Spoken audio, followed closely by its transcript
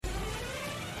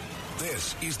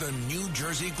This is the New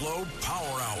Jersey Globe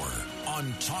Power Hour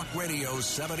on Talk Radio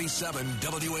 77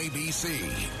 WABC.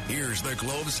 Here's the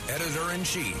Globe's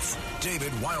editor-in-chief,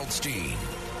 David Wildstein.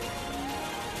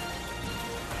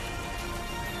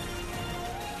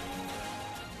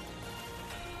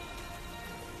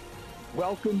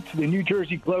 Welcome to the New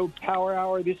Jersey Globe Power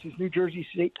Hour. This is New Jersey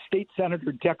State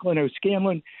Senator Declan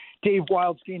O'Scanlan. Dave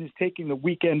Wildstein is taking the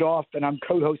weekend off, and I'm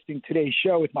co-hosting today's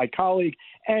show with my colleague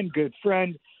and good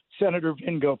friend, Senator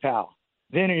Gopal.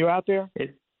 Vin, are you out there?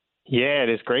 Yeah, it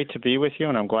is great to be with you,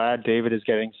 and I'm glad David is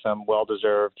getting some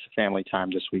well-deserved family time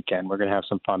this weekend. We're going to have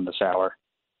some fun this hour.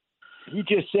 He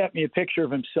just sent me a picture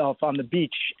of himself on the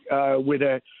beach with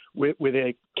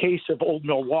a case of Old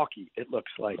Milwaukee, it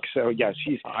looks like. So, yes,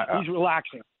 he's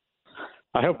relaxing.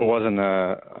 I hope it wasn't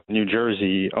a New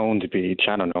Jersey-owned beach.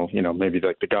 I don't know, maybe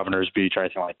like the Governor's Beach or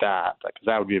anything like that, because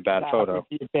that would be a bad photo. That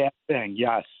would be a bad thing,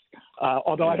 yes.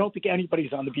 Although I don't think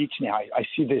anybody's on the beach now. I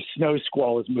see the snow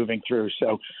squall is moving through.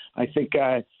 So I think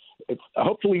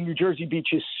hopefully New Jersey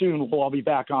beaches soon we'll all be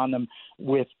back on them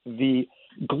with the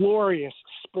glorious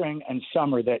spring and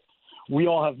summer that we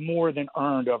all have more than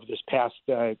earned over this past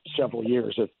several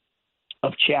years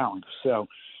of challenge. So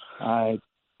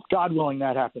God willing,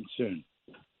 that happens soon.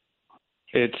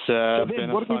 It's been a fun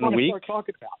week. What do we want to start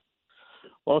talking about?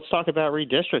 Well, let's talk about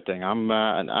redistricting.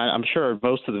 I'm sure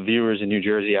most of the viewers in New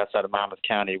Jersey outside of Monmouth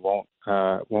County won't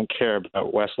care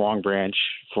about West Long Branch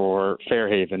for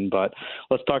Fairhaven, but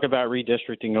let's talk about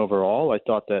redistricting overall. I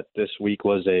thought that this week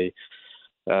was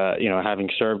having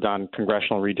served on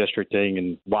congressional redistricting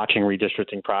and watching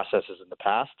redistricting processes in the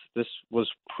past, this was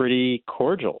pretty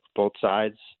cordial. Both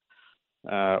sides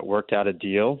worked out a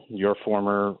deal. Your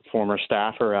former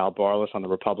staffer, Al Barlas, on the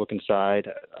Republican side,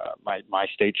 my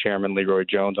state chairman, Leroy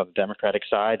Jones, on the Democratic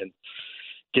side, and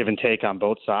give and take on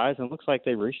both sides. And it looks like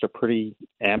they reached a pretty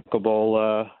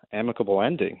amicable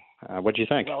ending. What do you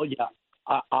think? Well, yeah,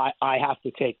 I have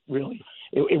to take really.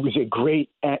 It was a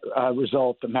great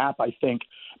result. The map, I think,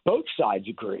 both sides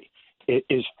agree. It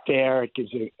is fair. It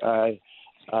gives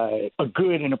a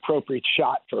good and appropriate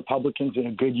shot for Republicans in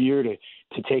a good year to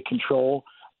take control.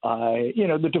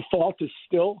 The default is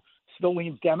still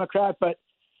leans Democrat, but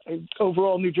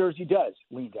overall New Jersey does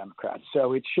lean Democrat.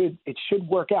 So it should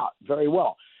work out very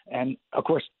well. And of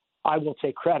course, I will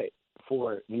take credit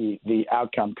for the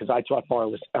outcome because I taught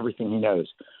Barlas everything he knows.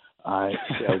 So I'll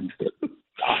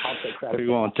take credit.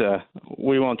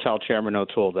 We won't tell Chairman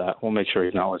O'Toole that. We'll make sure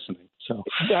he's not listening. So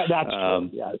that's true.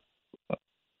 Yeah.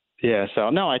 Yeah, so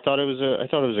no, I thought it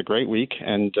was a great week,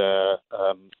 and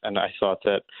I thought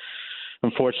that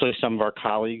unfortunately some of our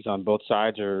colleagues on both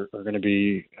sides are going to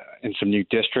be in some new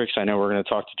districts. I know we're going to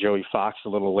talk to Joey Fox a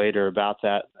little later about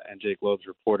that, NJ Globe's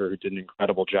reporter who did an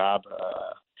incredible job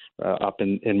up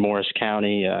in Morris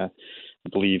County. I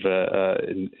believe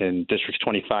in districts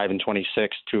 25 and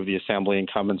 26, two of the assembly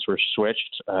incumbents were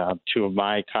switched. Two of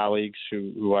my colleagues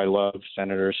who I love,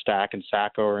 Senators Stack and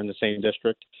Sacco, are in the same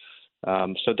district.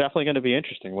 So definitely going to be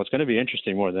interesting. What's going to be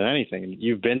interesting more than anything, and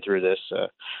you've been through this,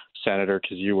 Senator,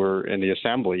 because you were in the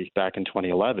Assembly back in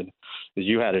 2011, is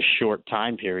you had a short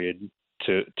time period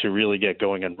to really get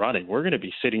going and running. We're going to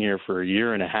be sitting here for a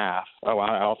year and a half. Oh,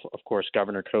 of course,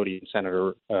 Governor Cody and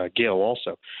Senator Gill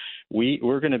also.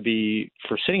 We're going to be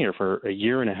sitting here for a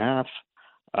year and a half.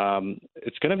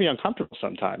 It's going to be uncomfortable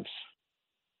sometimes.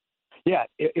 Yeah,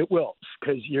 it will,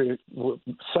 because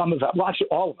some of us, well, actually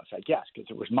all of us, I guess, because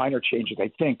there was minor changes, I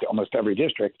think, to almost every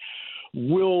district,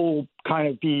 will kind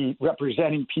of be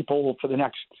representing people for the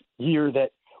next year that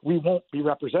we won't be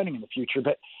representing in the future.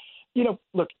 But,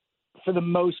 look, for the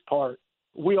most part,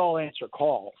 we all answer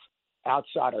calls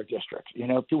outside our district.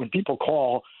 When people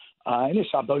call, and this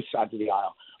is on both sides of the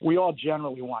aisle, we all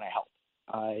generally want to help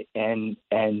and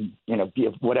be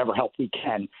of whatever help we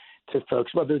can to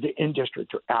folks, whether they're in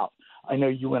district or out. I know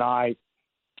you and I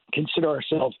consider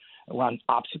ourselves on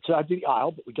opposite sides of the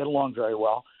aisle, but we get along very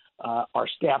well. Our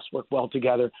staffs work well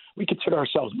together. We consider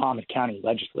ourselves Monmouth County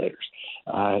legislators.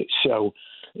 So,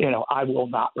 I will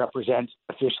not represent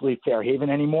officially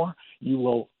Fairhaven anymore. You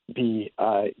will be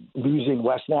losing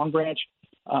West Long Branch.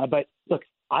 But look,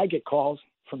 I get calls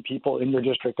from people in your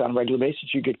district on a regular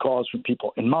basis. You get calls from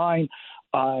people in mine,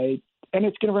 and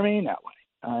it's going to remain that way.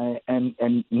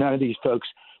 And none of these folks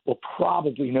will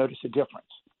probably notice a difference.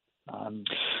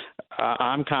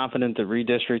 I'm confident that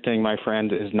redistricting, my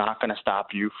friend, is not going to stop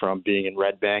you from being in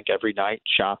Red Bank every night,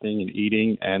 shopping and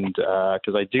eating. And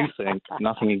because I do think,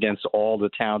 nothing against all the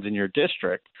towns in your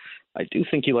district, I do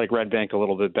think you like Red Bank a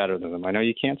little bit better than them. I know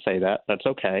you can't say that. That's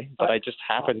okay. But I just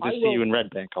happen to see you in Red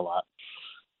Bank a lot.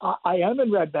 I am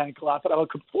in Red Bank a lot, but I will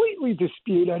completely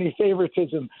dispute any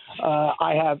favoritism.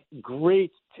 I have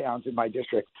great towns in my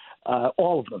district,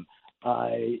 all of them,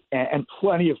 and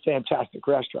plenty of fantastic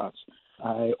restaurants.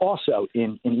 Also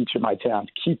in each of my towns.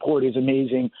 Keyport is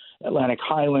amazing. Atlantic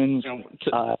Highlands.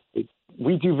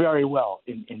 We do very well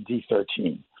in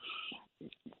D13.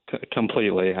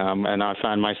 Completely. And I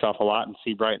find myself a lot in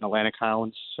Seabright and Atlantic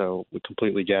Highlands, so we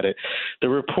completely get it. The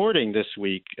reporting this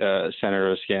week, Senator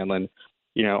O'Scanlan,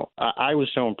 I was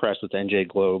so impressed with NJ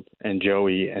Globe and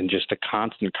Joey and just the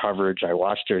constant coverage. I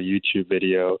watched their YouTube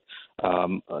video.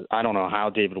 I don't know how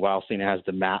David Wildstein has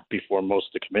the map before most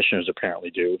of the commissioners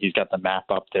apparently do. He's got the map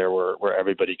up there where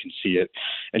everybody can see it,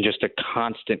 and just a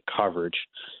constant coverage.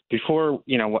 Before,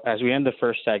 as we end the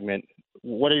first segment,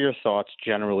 what are your thoughts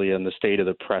generally on the state of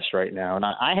the press right now? And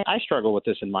I struggle with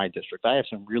this in my district. I have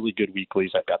some really good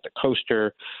weeklies. I've got the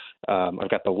Coaster. I've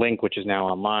got the Link, which is now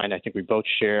online. I think we both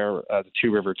share the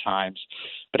Two River Times.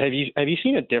 But have you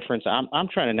seen a difference? I'm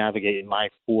trying to navigate in my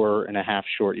 4.5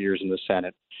 short years in the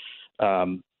Senate,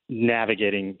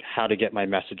 navigating how to get my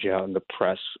message out in the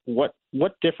press. What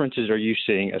differences are you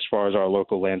seeing as far as our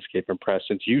local landscape and press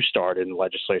since you started in the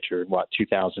legislature in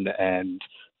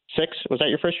 2006? Was that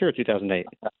your first year or 2008?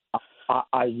 I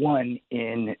won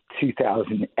in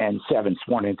 2007,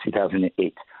 sworn in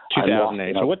 2008.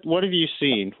 2008. So what have you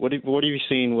seen? What have you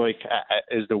seen? Like,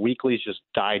 is the weeklies just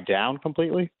died down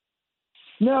completely?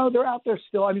 No, they're out there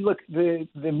still. I mean, look, the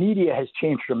media has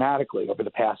changed dramatically over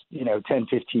the past, 10,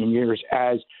 15 years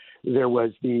as there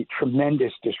was the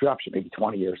tremendous disruption, maybe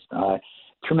 20 years,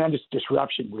 tremendous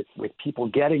disruption with people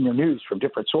getting their news from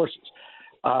different sources.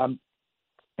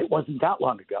 It wasn't that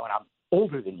long ago, and I'm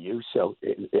older than you, so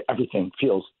everything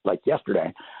feels like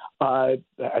yesterday as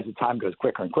the time goes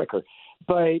quicker and quicker.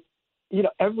 But,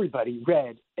 everybody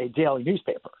read a daily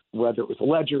newspaper, whether it was the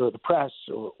Ledger or the Press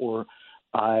or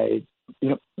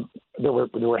there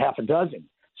were half a dozen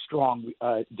strong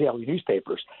daily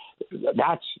newspapers.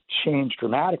 That's changed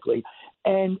dramatically.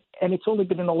 And it's only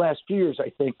been in the last few years, I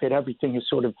think, that everything is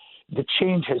the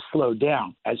change has slowed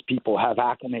down as people have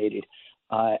acclimated,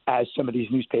 as some of these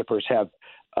newspapers have,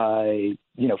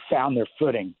 found their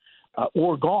footing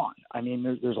or gone. I mean,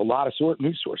 there's a lot of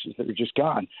news sources that are just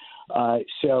gone.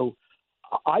 So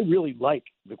I really like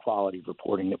the quality of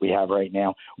reporting that we have right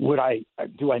now.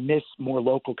 Do I miss more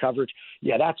local coverage?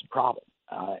 Yeah, that's a problem.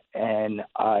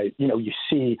 You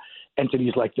see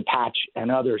entities like the Patch and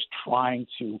others trying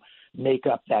to make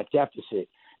up that deficit.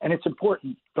 And it's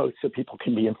important both so people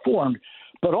can be informed,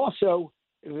 but also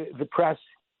the press,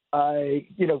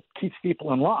 keeps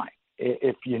people in line.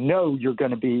 If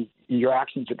your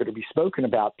actions are going to be spoken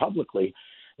about publicly,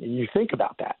 you think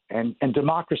about that. And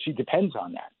democracy depends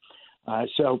on that.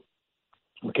 So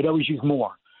we could always use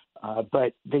more.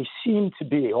 But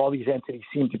all these entities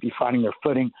seem to be finding their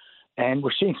footing. And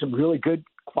we're seeing some really good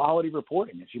quality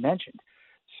reporting, as you mentioned.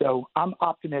 So I'm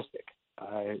optimistic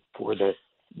for the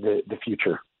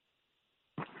future.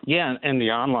 Yeah, and the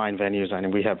online venues, I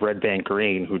mean, we have Red Bank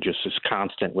Green, who just is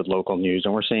constant with local news,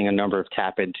 and we're seeing a number of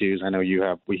tap-intos. I know you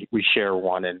have, we share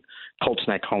one in Colts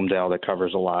Neck, Homedale that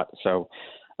covers a lot. So,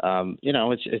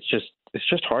 it's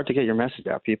just hard to get your message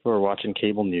out. People are watching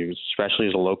cable news, especially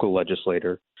as a local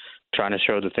legislator, trying to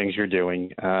show the things you're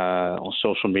doing on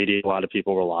social media. A lot of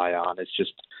people rely on. It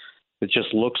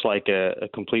just looks like a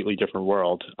completely different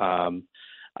world.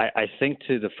 I think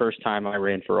to the first time I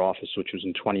ran for office, which was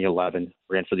in 2011,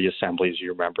 ran for the assembly, as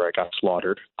you remember, I got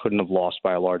slaughtered, couldn't have lost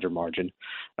by a larger margin.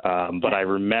 But I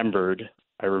remembered,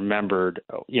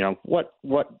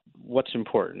 what's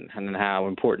important and how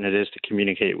important it is to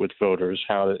communicate with voters,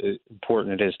 how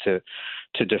important it is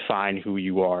to define who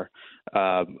you are.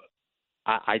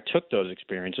 I took those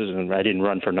experiences, and I didn't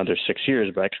run for another 6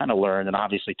 years, but I kind of learned, and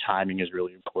obviously timing is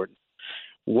really important.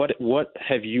 What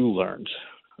have you learned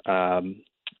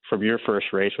from your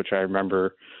first race, which I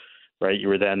remember, right? You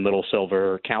were then Little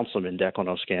Silver Councilman Declan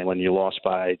O'Scanlan. You lost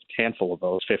by a handful of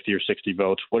votes, 50 or 60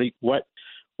 votes. What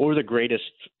were the greatest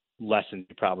lessons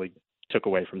you probably took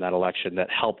away from that election that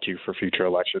helped you for future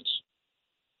elections?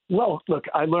 Well, look,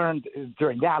 I learned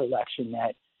during that election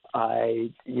that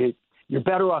you're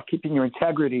better off keeping your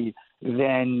integrity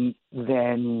than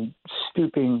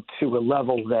stooping to a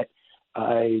level that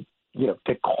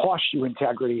that costs you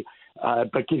integrity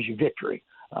but gives you victory.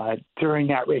 During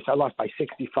that race, I lost by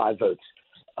 65 votes.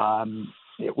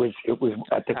 It was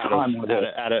at the time.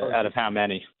 Out of how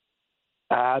many?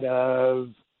 Out of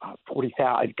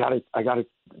 40,000. I got it.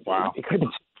 Wow. It could have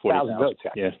been 40,000 votes.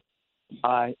 Actually.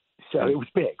 Yeah. So it was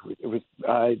big. It was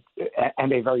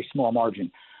and a very small margin.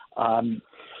 And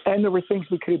there were things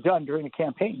we could have done during the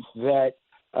campaign that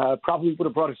probably would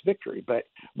have brought us victory, but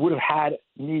would have had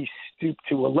me stoop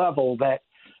to a level that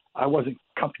I wasn't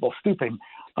comfortable stooping.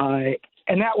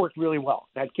 And that worked really well.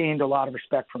 That gained a lot of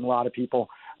respect from a lot of people.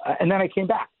 And then I came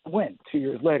back to win 2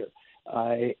 years later.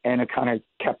 And it kind of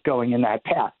kept going in that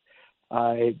path.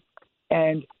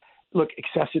 And look,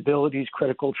 accessibility is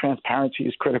critical. Transparency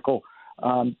is critical.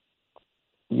 And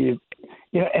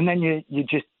then you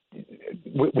just,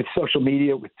 with social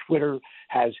media, with Twitter,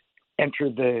 has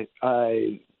entered the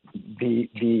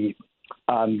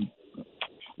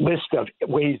list of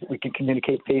ways that we can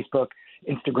communicate. Facebook,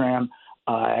 Instagram,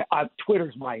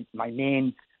 Twitter's my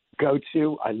main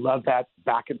go-to. I love that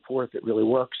back and forth. It really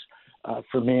works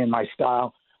for me and my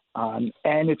style. And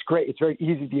it's great. It's very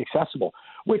easy to be accessible,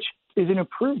 which is an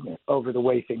improvement over the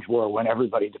way things were when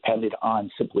everybody depended on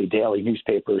simply daily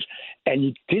newspapers and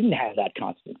you didn't have that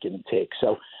constant give and take.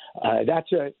 So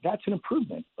that's an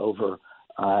improvement over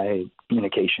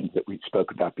communications that we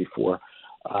spoke about before.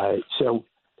 So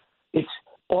it's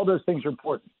all those things are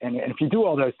important. And if you do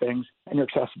all those things and you're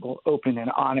accessible, open, and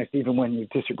honest, even when you're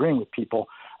disagreeing with people,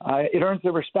 it earns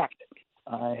their respect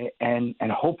and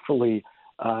hopefully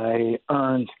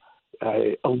earns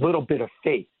a little bit of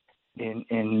faith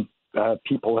in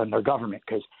people and their government,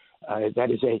 because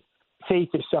faith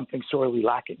is something sorely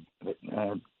lacking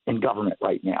in government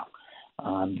right now.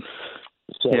 And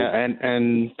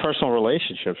personal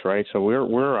relationships, right? So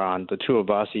we're on, the two of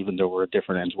us, even though we're at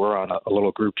different ends, we're on a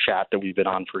little group chat that we've been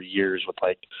on for years with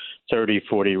like 30,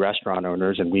 40 restaurant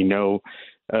owners, and we know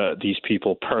these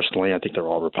people personally. I think they're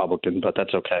all Republican, but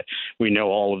that's okay. We know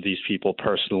all of these people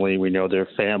personally. We know their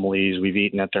families. We've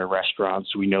eaten at their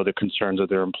restaurants. We know the concerns of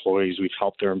their employees. We've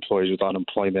helped their employees with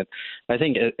unemployment. I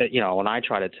think, when I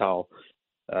try to tell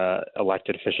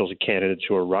elected officials and candidates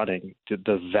who are running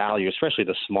the value, especially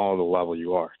the smaller the level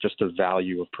you are, just the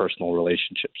value of personal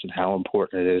relationships and how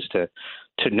important it is to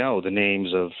know the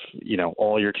names of,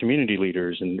 all your community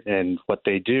leaders and what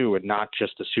they do, and not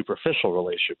just a superficial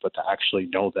relationship, but to actually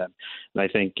know them. And I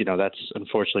think, that's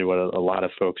unfortunately what a lot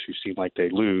of folks who seem like they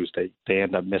lose, they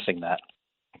end up missing that.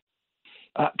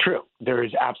 True. There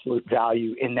is absolute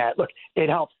value in that. Look, it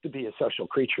helps to be a social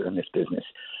creature in this business.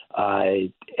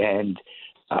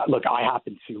 Look, I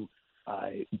happen to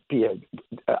I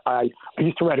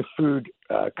used to write a food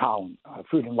column,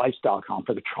 food and lifestyle column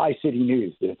for the Tri-City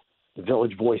News, the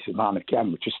Village Voice of Monmouth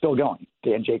County, which is still going.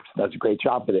 Dan Jacobson does a great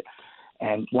job with it.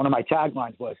 And one of my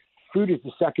taglines was, food is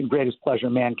the second greatest pleasure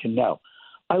man can know.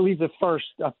 I leave the first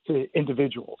up to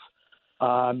individuals.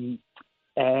 So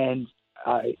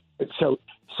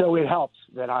it helps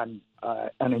that I'm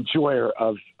an enjoyer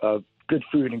of good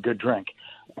food and good drink.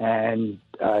 And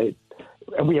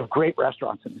we have great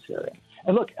restaurants in this area.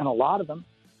 And look, and a lot of them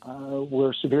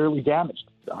were severely damaged,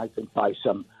 I think, by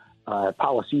some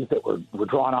policies that were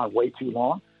drawn on way too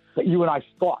long. But you and I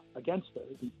fought against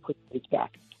those and put it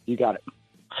back. You got it.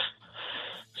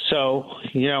 So,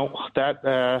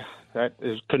 that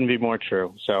couldn't be more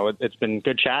true. So it's been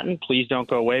good chatting. Please don't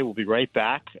go away. We'll be right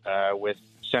back with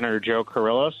Senator Joe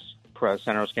Kyrillos,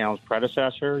 Senator O'Scanlan's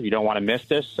predecessor. You don't want to miss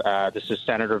this. This is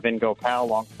Senator Vin Gopal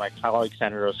along with my colleague,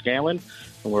 Senator O'Scanlan.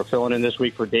 And we're filling in this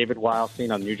week for David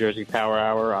Wildstein on New Jersey Power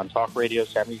Hour on Talk Radio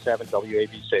 77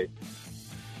 WABC.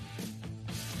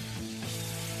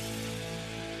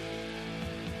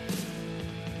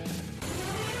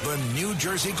 The New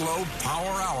Jersey Globe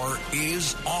Power Hour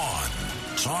is on.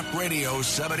 Talk Radio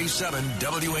 77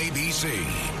 WABC.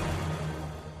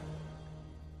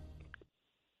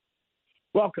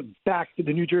 Welcome back to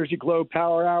the New Jersey Globe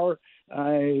Power Hour.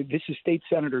 This is State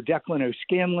Senator Declan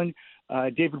O'Scanlan.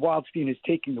 David Wildstein is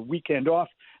taking the weekend off,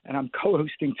 and I'm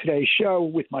co-hosting today's show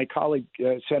with my colleague,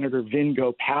 Senator Vin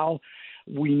Gopal.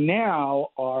 We now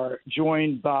are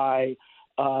joined by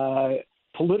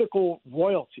political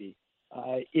royalty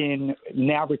in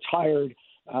now retired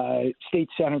State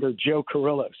Senator Joe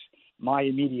Kyrillos, my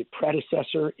immediate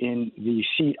predecessor in the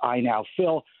seat I now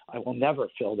fill. I will never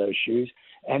fill those shoes.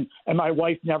 And my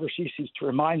wife never ceases to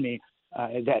remind me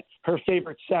that her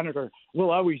favorite senator will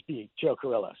always be Joe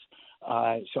Kyrillos.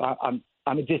 So I'm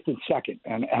a distant second,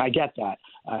 and I get that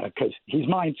because he's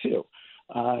mine too.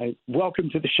 Welcome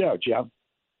to the show, Joe.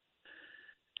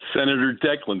 Senator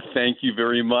Declan, thank you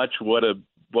very much. What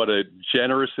a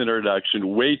generous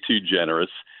introduction, way too generous.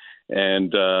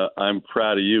 And I'm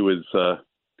proud of you as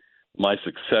my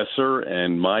successor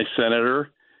and my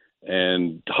senator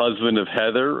and husband of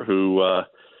Heather, who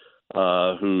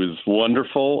is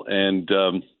wonderful, and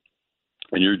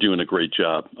you're doing a great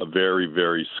job. A very,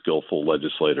 very skillful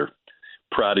legislator.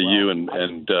 Proud of you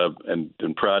and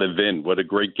proud of Vin. What a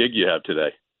great gig you have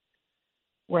today.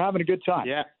 We're having a good time.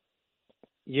 Yeah.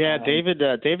 Yeah, David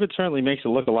certainly makes it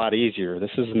look a lot easier.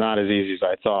 This is not as easy as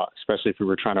I thought, especially if we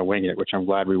were trying to wing it, which I'm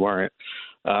glad we weren't.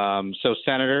 So,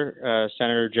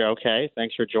 Senator Joe Kay,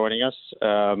 thanks for joining us.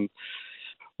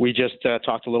 We just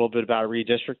talked a little bit about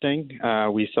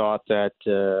redistricting. We thought that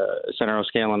Senator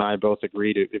O'Scanlan and I both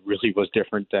agreed it really was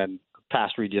different than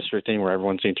past redistricting, where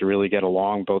everyone seemed to really get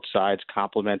along, both sides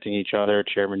complimenting each other,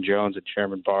 Chairman Jones and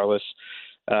Chairman Barlas.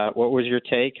 What was your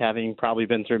take, having probably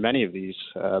been through many of these,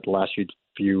 the last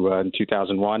few in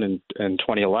 2001 and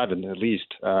 2011 at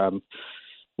least?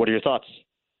 What are your thoughts?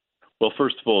 Well,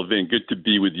 first of all, Vin, good to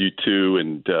be with you too,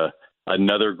 and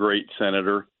another great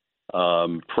senator.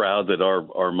 Proud that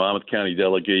our Monmouth County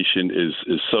delegation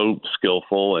is so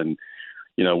skillful, and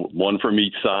one from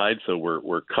each side, so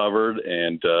we're covered.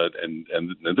 And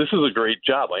this is a great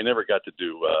job. I never got to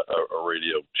do a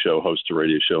radio show, host a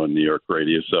radio show in New York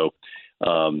radio, so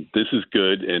this is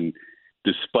good. And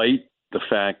despite the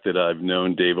fact that I've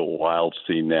known David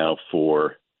Wildstein now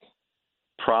for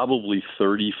probably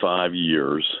 35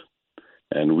 years,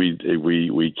 and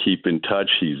we keep in touch.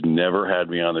 He's never had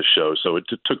me on the show, so it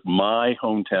took my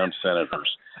hometown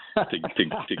senators to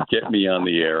get me on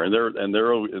the air, and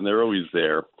they're always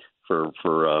there for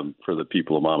the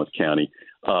people of Monmouth County.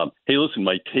 Hey, listen,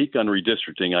 my take on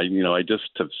redistricting, I just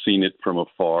have seen it from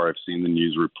afar. I've seen the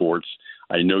news reports.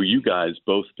 I know you guys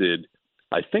both did,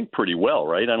 I think, pretty well,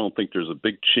 right? I don't think there's a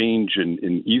big change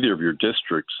in either of your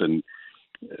districts, and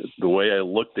the way I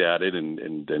looked at it and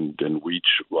we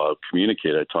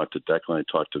communicated, I talked to Declan, I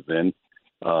talked to Vin.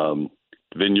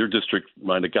 Vin, your district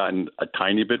might have gotten a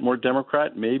tiny bit more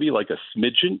Democrat, maybe like a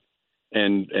smidgen,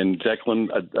 and Declan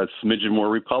a smidgen more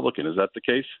Republican. Is that the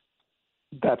case?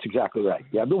 That's exactly right.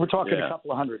 Yeah, but we're talking a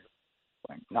couple of hundred.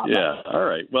 Not much. All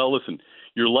right. Well, listen,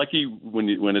 you're lucky when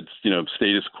it's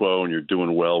status quo and you're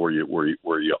doing well where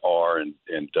you are, and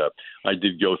I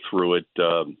did go through it.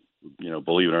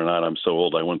 Believe it or not, I'm so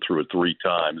old. I went through it 3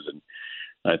 times, and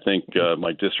I think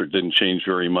my district didn't change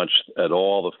very much at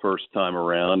all the first time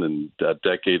around, and a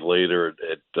decade later,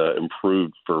 it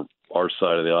improved for our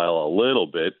side of the aisle a little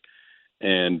bit.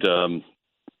 And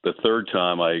the third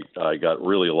time, I got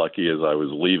really lucky as I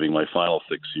was leaving my final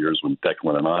 6 years when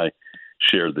Declan and I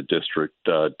shared the district,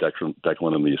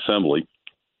 Declan in the Assembly.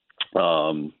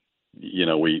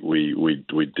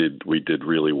 We did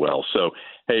really well. So,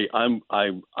 hey,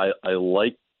 I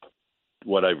like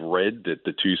what I've read, that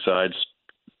the two sides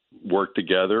work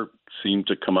together, seem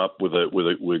to come up with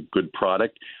a good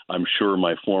product. I'm sure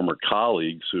my former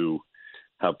colleagues who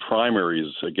have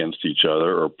primaries against each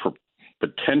other, or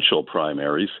potential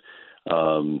primaries,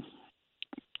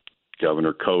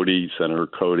 Governor Cody, Senator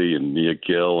Cody, and Mia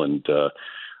Gill, and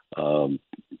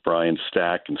Brian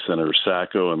Stack and Senator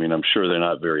Sacco. I mean, I'm sure they're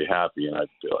not very happy, and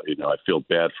I feel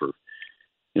bad for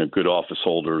good office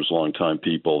holders, longtime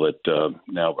people that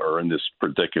now are in this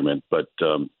predicament. But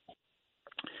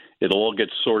it'll all get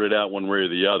sorted out one way or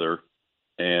the other,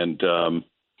 and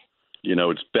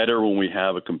it's better when we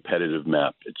have a competitive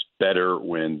map. It's better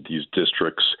when these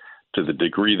districts, to the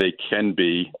degree they can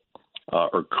be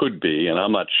or could be, and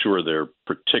I'm not sure they're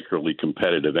particularly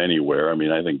competitive anywhere. I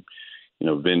mean, I think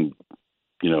Vin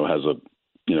has a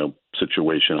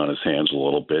situation on his hands a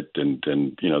little bit, and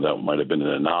that might have been an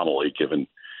anomaly given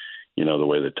the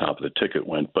way the top of the ticket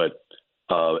went. But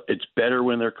it's better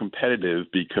when they're competitive,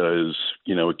 because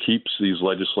it keeps these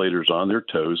legislators on their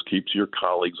toes, keeps your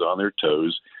colleagues on their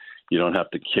toes. You don't have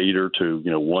to cater to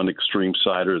one extreme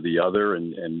side or the other,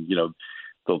 and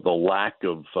the lack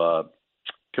of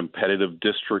competitive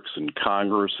districts in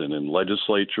Congress and in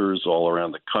legislatures all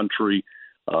around the country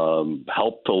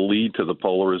help to lead to the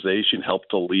polarization, help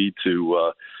to lead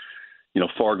to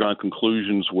far-gone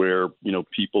conclusions where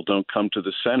people don't come to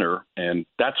the center, and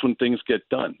that's when things get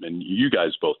done. And you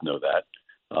guys both know that.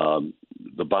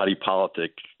 The body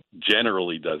politic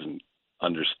generally doesn't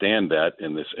understand that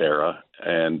in this era,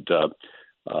 and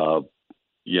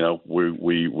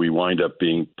we wind up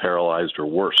being paralyzed or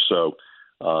worse. So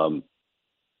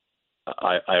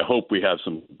I hope we have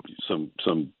some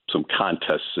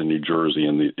contests in New Jersey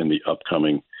in the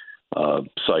upcoming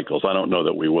cycles. I don't know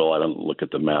that we will. I don't look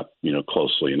at the map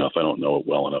closely enough. I don't know it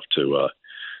well enough to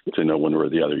know one way or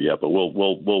the other yet. But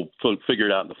we'll figure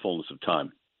it out in the fullness of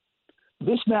time.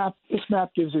 This map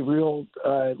gives a real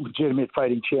legitimate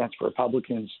fighting chance for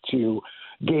Republicans to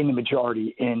gain the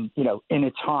majority in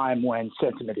a time when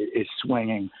sentiment is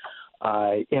swinging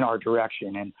in our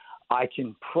direction. And I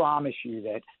can promise you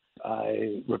that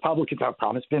Republicans, I've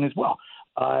promised Vin as well,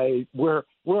 we're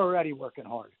already working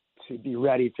hard to be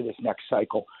ready for this next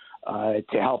cycle, to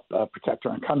help protect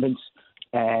our incumbents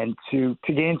and to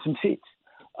gain some seats.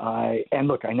 And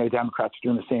look, I know Democrats are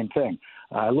doing the same thing.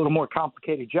 A little more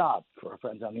complicated job for our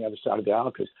friends on the other side of the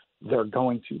aisle because they're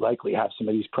going to likely have some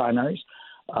of these primaries.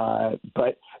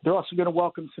 But they're also going to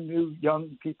welcome some new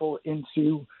young people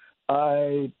into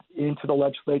the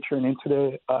legislature and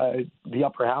into the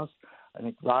upper house. I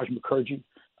think Raj Mukherjee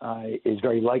is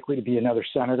very likely to be another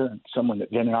senator and someone that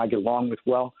Vin and I get along with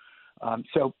well.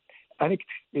 So I think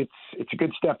it's a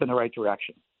good step in the right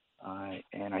direction.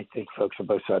 And I think folks on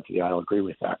both sides of the aisle agree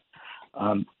with that.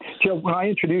 Joe, when I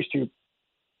introduced you,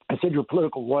 I said your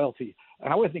political loyalty,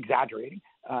 and I wasn't exaggerating.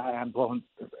 I'm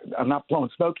not blowing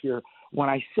smoke here when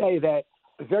I say that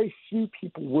very few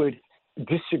people would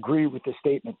disagree with the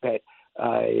statement that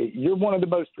you're one of the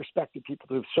most respected people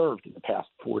who have served in the past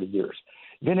 40 years.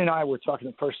 Vin and I were talking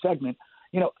in the first segment,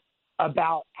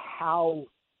 about how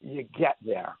you get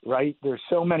there, right? There's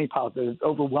so many the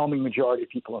overwhelming majority of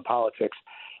people in politics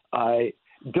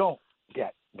don't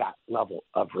get that level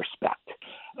of respect.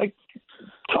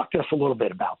 Talk to us a little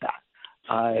bit about that.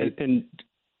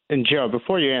 And Joe,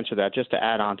 before you answer that, just to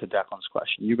add on to Declan's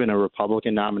question, you've been a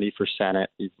Republican nominee for Senate,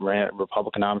 you've ran a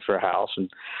Republican nominee for House, and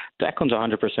Declan's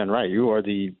 100% right. You are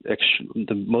the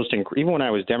most, even when I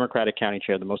was Democratic county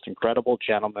chair, the most incredible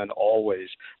gentleman always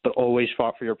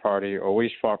fought for your party,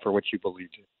 always fought for what you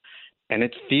believed in. And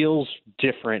it feels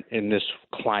different in this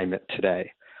climate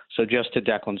today. So just to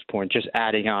Declan's point, just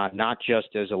adding on, not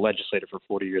just as a legislator for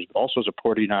 40 years, but also as a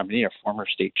party nominee, a former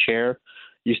state chair,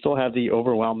 you still have the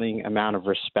overwhelming amount of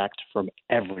respect from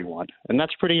everyone. And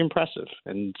that's pretty impressive.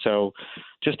 And so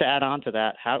just to add on to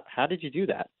that, how did you do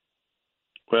that?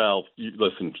 Well,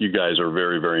 listen, you guys are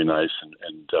very, very nice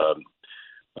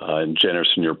and generous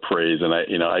in your praise. And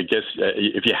I guess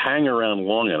if you hang around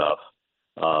long enough,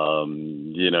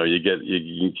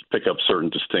 you pick up certain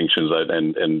distinctions.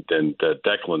 And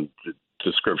Declan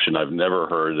description I've never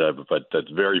heard of, but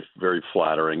that's very, very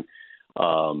flattering.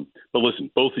 But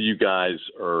listen, both of you guys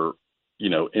are,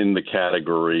 in the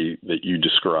category that you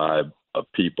describe of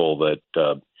people that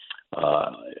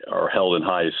are held in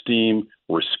high esteem,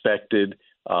 respected,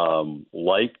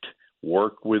 liked,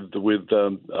 work with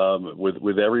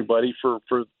everybody for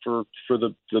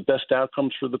the best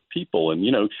outcomes for the people. And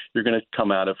you're going to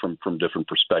come at it from different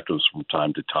perspectives from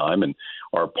time to time, and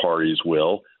our parties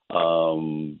will.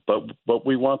 But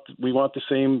we want the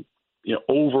same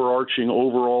overarching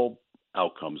overall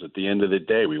outcomes. At the end of the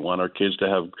day, we want our kids to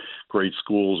have great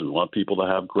schools. We want people to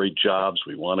have great jobs.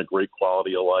 We want a great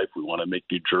quality of life. We want to make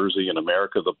New Jersey and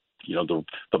America the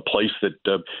place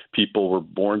that people were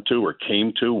born to or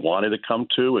came to, wanted to come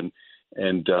to,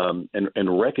 and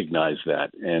recognize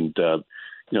that. And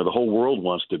the whole world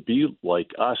wants to be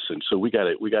like us, and so we got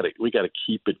to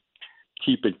keep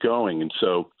it going. And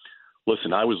so,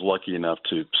 listen, I was lucky enough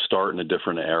to start in a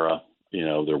different era.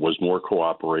 There was more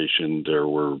cooperation. There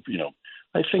were,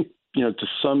 I think, to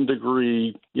some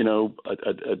degree, some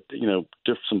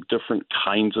different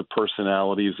kinds of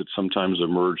personalities that sometimes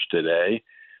emerge today.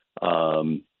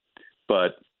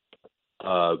 But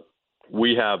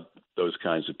we have those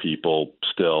kinds of people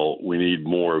still. We need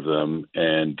more of them.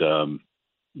 And,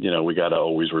 we got to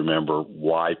always remember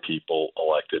why people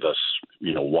elected us,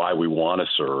 why we want to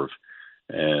serve.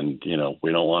 And,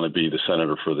 we don't want to be the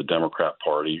senator for the Democrat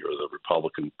Party or the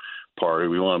Republican Party.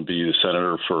 We want to be the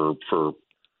senator for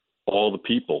all the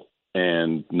people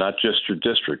and not just your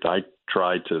district. I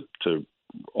try to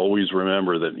always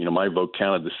remember that, my vote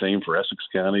counted the same for Essex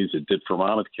County as it did for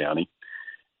Monmouth County.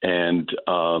 And,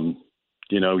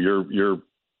 your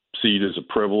seat is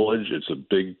a privilege. It's a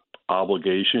big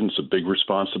obligation. It's a big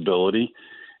responsibility.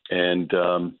 And,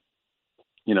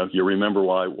 you remember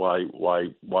why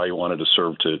you wanted to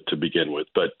serve to begin with.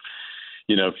 But,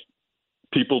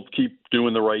 people keep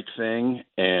doing the right thing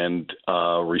and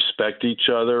respect each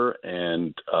other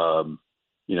and,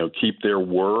 keep their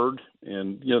word.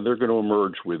 And, they're going to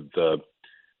emerge with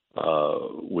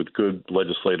good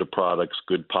legislative products,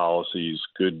 good policies,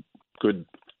 good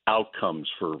outcomes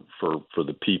for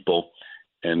the people,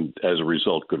 and as a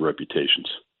result, good reputations.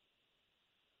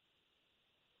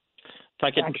 If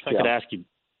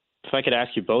I could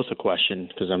ask you both a question,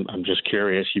 because I'm just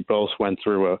curious. You both went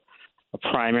through a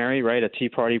primary, right? A Tea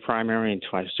Party primary in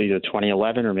either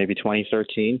 2011 or maybe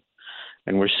 2013,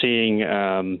 and we're seeing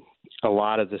a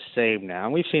lot of the same now.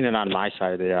 And we've seen it on my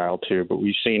side of the aisle too, but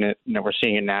we've seen it. We're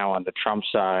seeing it now on the Trump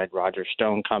side. Roger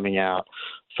Stone coming out,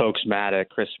 folks mad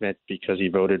at Chris Smith because he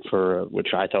voted for,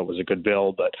 which I thought was a good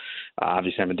bill, but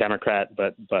obviously I'm a Democrat,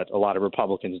 but a lot of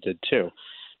Republicans did too.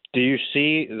 Do you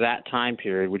see that time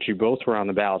period, which you both were on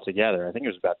the ballot together? I think it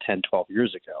was about 10, 12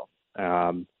 years ago.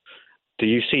 Do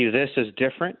you see this as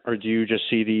different, or do you just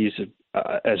see these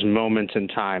as moments in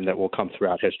time that will come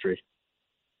throughout history?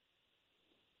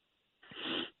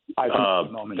 I think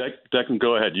Declan,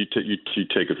 go ahead. You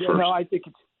take it first. No, I think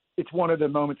it's one of the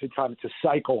moments in time. It's a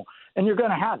cycle, and you're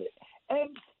going to have it.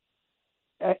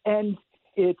 And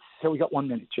it's so we got 1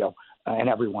 minute, Joe, and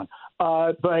everyone.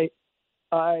 But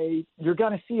you're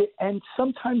going to see it, and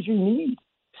sometimes you need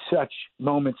such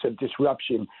moments of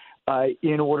disruption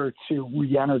in order to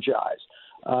re-energize.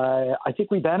 I think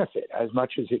we benefit as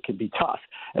much as it can be tough.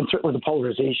 And certainly the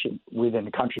polarization within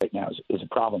the country right now is a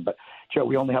problem. But, Joe,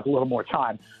 we only have a little more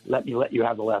time. Let you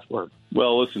have the last word.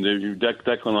 Well, listen,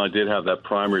 Declan and I did have that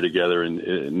primary together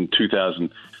in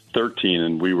 2013,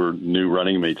 and we were new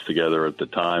running mates together at the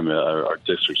time. Our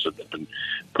districts had been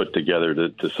put together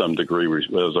to some degree. It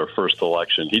was our first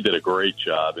election. He did a great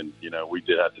job, and, we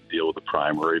did have to deal with the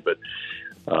primary, but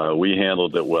we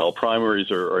handled it well.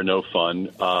 Primaries are no fun.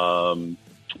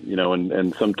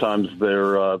 And sometimes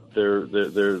they're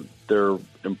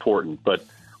important. But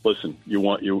listen, you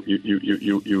want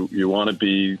to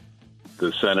be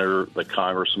the senator, the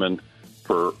congressman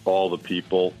for all the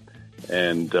people,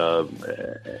 and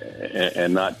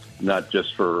not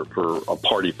just for a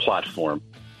party platform.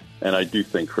 And I do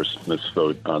think Chris Smith's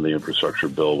vote on the infrastructure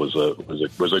bill was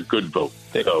a good vote.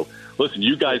 So listen,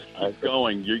 you guys keep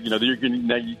going. You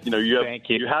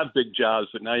have big jobs,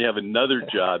 but now you have another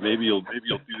job. Maybe you'll do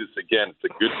this again. It's a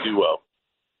good duo.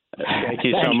 Thank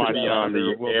you so much. On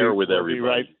the air with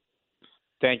everybody.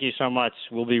 Thank you so much.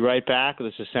 We'll be right back.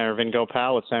 This is Senator Vin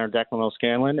Gopal with Senator Declan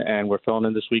O'Scanlan, and we're filling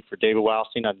in this week for David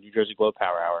Wildstein on New Jersey Globe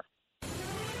Power Hour.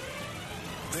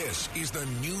 This is the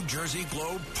New Jersey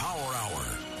Globe Power Hour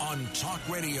on Talk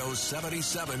Radio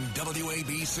 77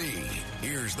 WABC.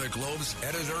 Here's the Globe's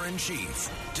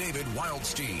editor-in-chief, David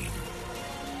Wildstein.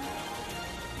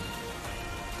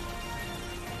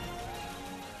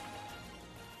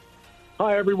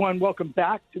 Hi, everyone. Welcome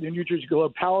back to the New Jersey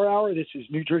Globe Power Hour. This is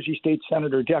New Jersey State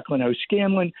Senator Declan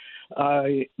O'Scanlan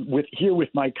with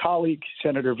my colleague,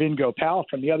 Senator Vin Gopal,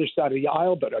 from the other side of the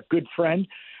aisle, but a good friend.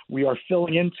 We are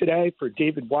filling in today for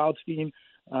David Wildstein,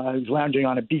 who's lounging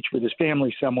on a beach with his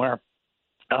family somewhere.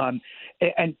 And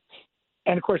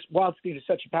of course, Wildstein is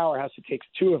such a powerhouse, it takes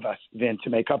two of us, Vin, to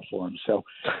make up for him. So,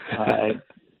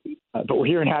 but we're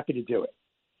here and happy to do it.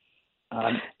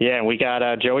 And we got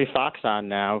Joey Fox on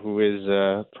now, who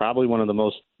is probably one of the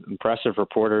most impressive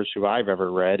reporters who I've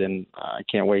ever read, and I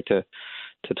can't wait to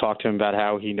talk to him about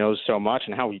how he knows so much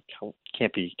and how he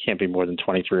can't be more than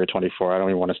 23 or 24. I don't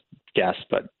even want to guess,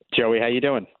 but Joey, how you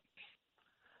doing?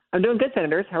 I'm doing good,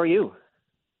 Senators. How are you?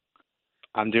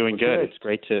 I'm doing good. It's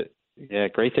great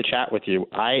to chat with you.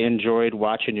 I enjoyed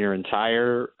watching your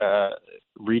entire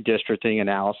redistricting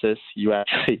analysis. You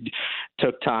actually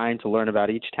took time to learn about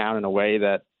each town in a way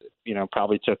that,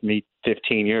 probably took me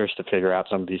 15 years to figure out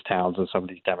some of these towns and some of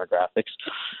these demographics.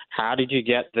 How did you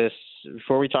get this,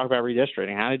 before we talk about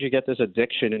redistricting, how did you get this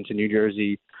addiction into New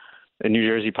Jersey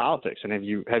politics? And have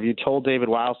you told David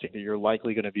Wildstein that you're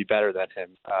likely going to be better than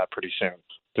him pretty soon?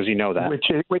 Does he know that?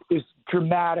 Which is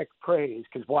dramatic praise,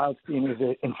 because Wildstein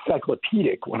is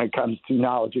encyclopedic when it comes to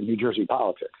knowledge of New Jersey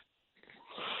politics.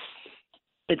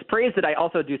 It's praise that I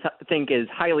also do think is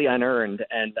highly unearned,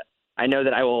 and I know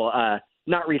that I will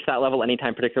not reach that level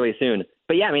anytime particularly soon.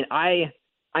 But yeah,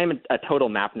 I'm a total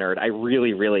map nerd. I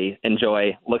really, really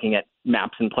enjoy looking at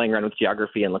maps and playing around with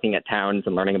geography and looking at towns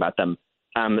and learning about them.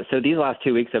 So these last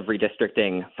 2 weeks of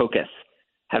redistricting focus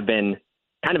have been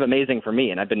kind of amazing for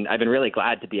me, and I've been really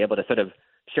glad to be able to sort of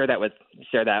share that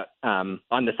on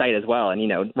the site as well,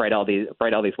 and write all these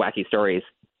wacky stories.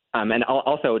 And I'll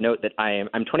also note that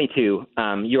I'm 22.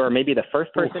 You are maybe the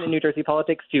first person in New Jersey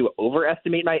politics to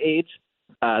overestimate my age.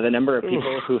 The number of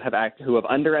people who have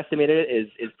underestimated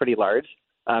it is pretty large.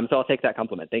 So I'll take that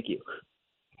compliment. Thank you.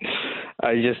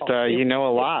 You know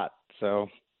a lot, so.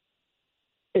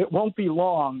 It won't be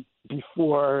long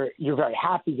before you're very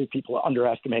happy that people are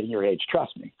underestimating your age.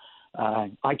 Trust me. I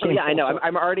know.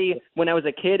 I'm already. When I was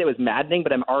a kid, it was maddening,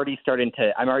 but I'm already starting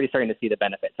to see the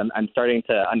benefits. I'm starting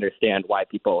to understand why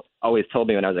people always told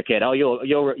me when I was a kid, "Oh,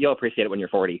 you'll appreciate it when you're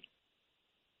 40."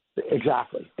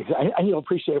 Exactly. And you'll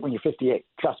appreciate it when you're 58.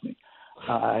 Trust me.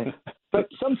 But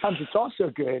sometimes it's also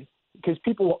good because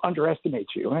people will underestimate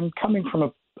you, and coming from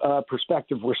a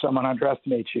perspective where someone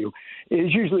underestimates you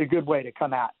is usually a good way to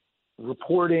come at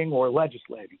reporting or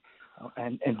legislating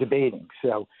and debating.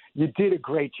 So you did a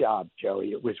great job,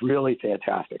 Joey. It was really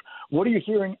fantastic. What are you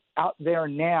hearing out there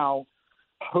now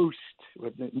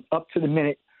up to the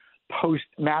minute post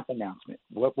map announcement?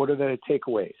 What are the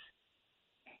takeaways?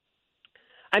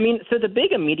 So the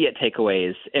big immediate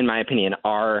takeaways, in my opinion,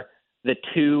 are the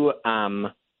two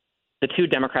the two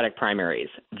Democratic primaries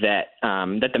that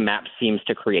the map seems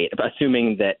to create,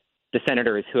 assuming that the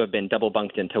senators who have been double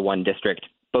bunked into one district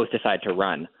both decide to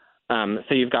run.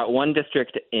 So you've got one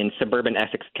district in suburban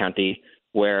Essex County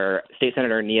where State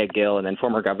Senator Nia Gill and then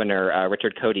former Governor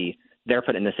Richard Cody, they're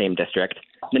put in the same district.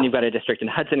 Then you've got a district in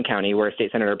Hudson County where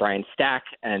State Senator Brian Stack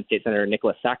and State Senator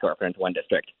Nicholas Sacco are put into one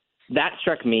district. That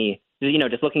struck me,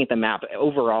 just looking at the map,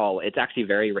 overall, it's actually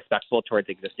very respectful towards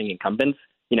existing incumbents.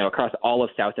 Across all of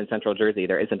South and Central Jersey,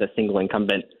 there isn't a single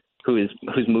incumbent who's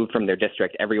moved from their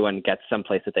district. Everyone gets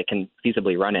someplace that they can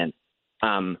feasibly run in.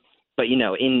 But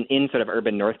in sort of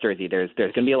urban North Jersey, there's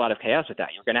going to be a lot of chaos with that.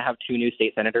 You're going to have two new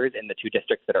state senators in the two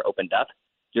districts that are opened up.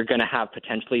 You're going to have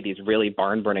potentially these really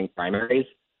barn-burning primaries.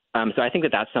 So I think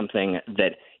that that's something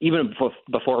that even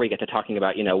before we get to talking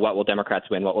about, what will Democrats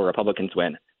win, what will Republicans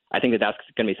win, I think that that's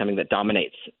going to be something that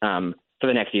dominates for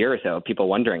the next year or so. People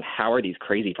wondering, how are these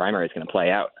crazy primaries going to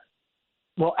play out?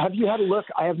 Well, have you had a look?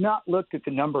 I have not looked at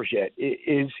the numbers yet.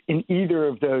 Is in either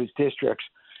of those districts,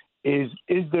 is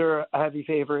there a heavy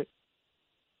favorite?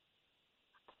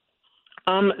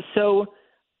 So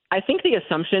I think the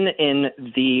assumption in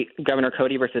the Governor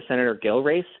Cody versus Senator Gill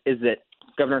race is that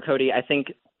Governor Cody, I think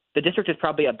the district is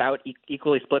probably about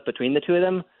equally split between the two of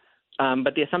them.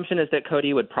 But the assumption is that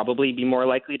Cody would probably be more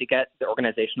likely to get the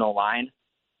organizational line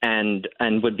and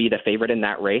would be the favorite in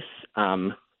that race.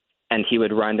 And he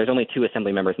would run, there's only two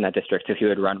assembly members in that district, so he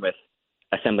would run with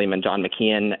Assemblyman John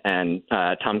McKeon and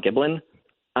Tom Giblin.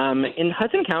 In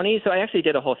Hudson County, so I actually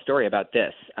did a whole story about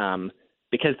this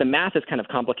because the math is kind of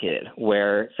complicated,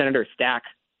 where Senator Stack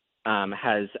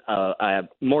has a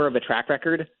more of a track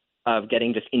record of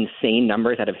getting just insane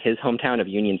numbers out of his hometown of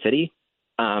Union City.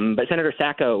 But Senator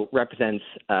Sacco represents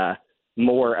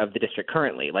more of the district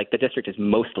currently. Like, the district is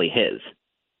mostly his.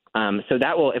 So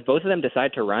that will, if both of them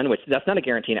decide to run, which that's not a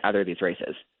guarantee in either of these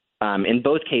races. In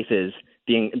both cases,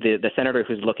 the senator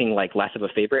who's looking like less of a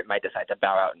favorite might decide to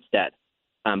bow out instead.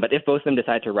 But if both of them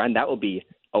decide to run, that will be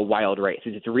a wild race.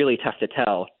 It's really tough to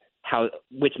tell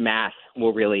which mass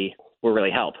will really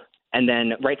help. And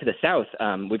then right to the south,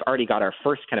 we've already got our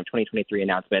first kind of 2023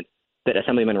 announcement that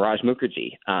Assemblyman Raj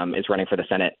Mukherjee is running for the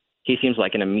Senate. He seems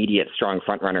like an immediate strong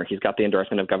front runner. He's got the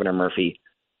endorsement of Governor Murphy.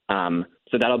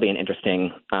 So that'll be an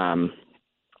interesting,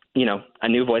 a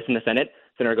new voice in the Senate.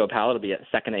 Senator Gopal will be a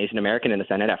second Asian American in the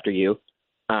Senate after you.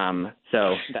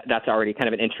 So that's already kind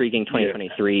of an intriguing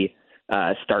 2023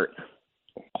 start.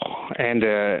 And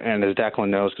as Declan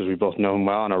knows, because we both know him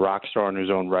well, and a rock star in his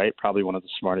own right, probably one of the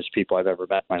smartest people I've ever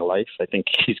met in my life. I think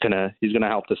he's gonna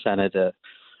help the Senate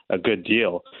a good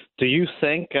deal. Do you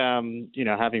think,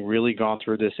 having really gone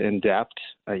through this in depth,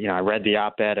 I read the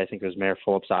op-ed. I think it was Mayor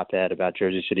Phillips' op-ed about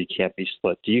Jersey City can't be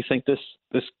split. Do you think this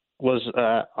was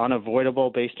unavoidable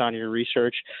based on your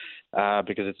research?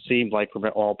 Because it seemed like from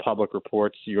all public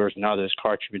reports, yours and others,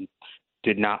 Karchman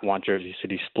did not want Jersey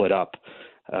City split up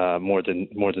more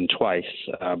than twice.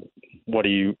 What do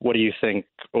you think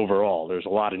overall? There's a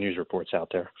lot of news reports out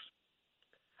there.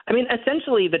 I mean,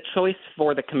 essentially, the choice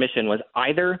for the commission was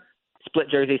either split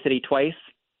Jersey City twice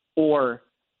or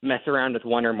mess around with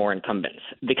one or more incumbents.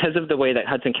 Because of the way that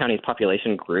Hudson County's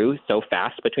population grew so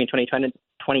fast between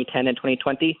 2010 and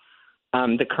 2020,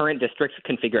 the current district's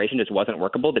configuration just wasn't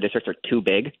workable. The districts are too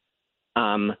big.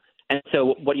 And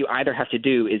so what you either have to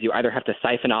do is you either have to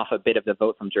siphon off a bit of the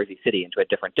vote from Jersey City into a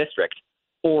different district,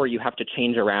 or you have to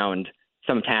change around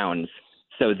some towns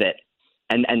so that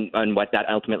and what that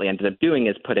ultimately ended up doing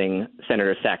is putting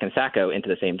Senators Stack and Sacco into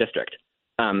the same district.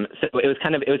 So it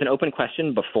was an open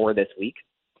question before this week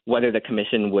whether the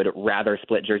commission would rather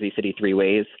split Jersey City three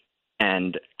ways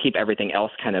and keep everything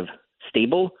else kind of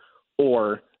stable,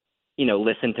 or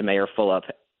listen to Mayor Fulop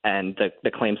and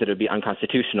the claims that it would be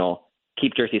unconstitutional,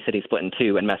 keep Jersey City split in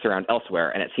two and mess around elsewhere.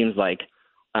 And it seems like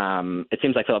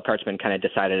Philip Karchman kind of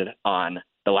decided on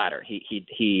the latter.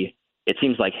 It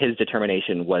seems like his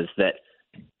determination was that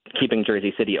keeping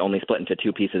Jersey City only split into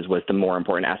two pieces was the more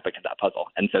important aspect of that puzzle.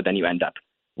 And so then you end up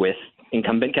with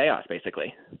incumbent chaos,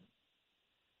 basically.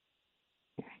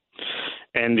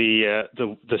 And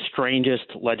the strangest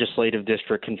legislative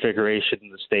district configuration in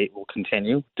the state will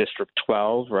continue. District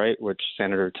 12, right, which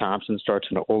Senator Thompson starts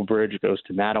in Old Bridge, goes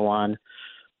to Matawan,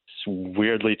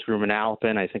 weirdly through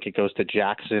Manalapan. I think it goes to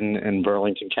Jackson and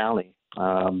Burlington County.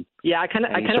 I kind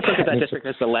of think of that district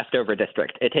as the leftover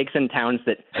district. It takes in towns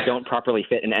that don't properly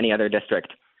fit in any other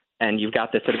district, and you've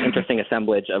got this sort of interesting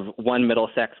assemblage of one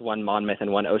Middlesex, one Monmouth, and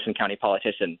one Ocean County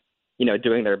politician,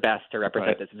 doing their best to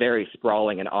represent this very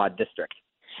sprawling and odd district.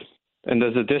 And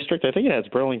does the district, I think it has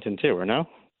Burlington too, or no?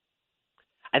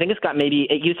 I think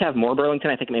it used to have more Burlington.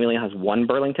 I think it maybe only has one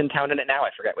Burlington town in it now. I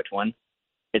forget which one.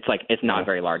 It's not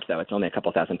very large, though. It's only a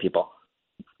couple thousand people.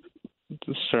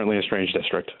 It's certainly a strange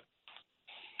district.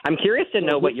 I'm curious to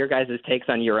know what your guys' takes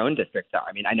on your own districts are.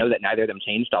 I mean, I know that neither of them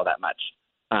changed all that much,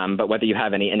 but whether you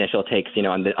have any initial takes,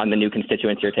 on the new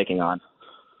constituents you're taking on.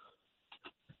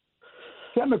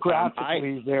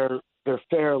 Demographically, they're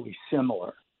fairly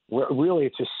similar. Really,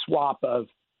 it's a swap of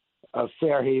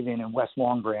Fairhaven and West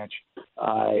Long Branch,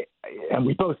 and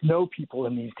we both know people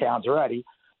in these towns already.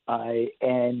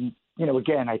 And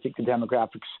again, I think the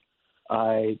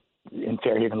demographics in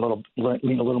Fairhaven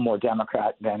lean a little more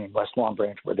Democrat than in West Long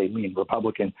Branch, where they lean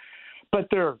Republican. But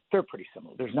they're pretty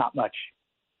similar. There's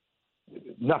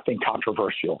nothing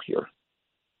controversial here.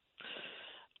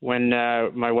 When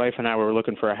my wife and I were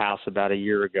looking for a house about a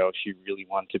year ago, she really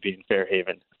wanted to be in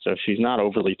Fairhaven. So she's not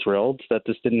overly thrilled that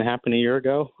this didn't happen a year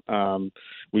ago.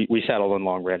 We settled in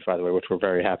Long Branch, by the way, which we're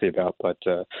very happy about. But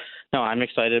no, I'm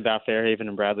excited about Fairhaven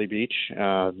and Bradley Beach.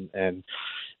 And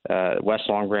West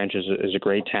Long Branch is a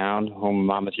great town, home of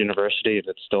Monmouth University, and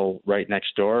it's still right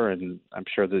next door. And I'm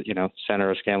sure that,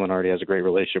 Senator Scanlon already has a great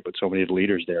relationship with so many of the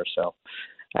leaders there. So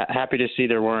happy to see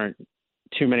there weren't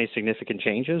too many significant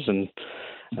changes. And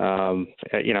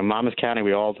Monmouth County,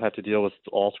 we all have to deal with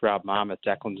all throughout Monmouth.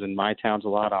 Declan's in my towns a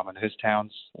lot. I'm in his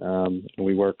towns. And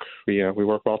we work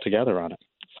well together on it.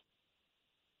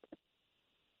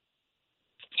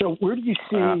 So where do you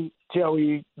see,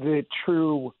 Joey, the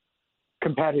true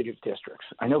competitive districts?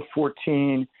 I know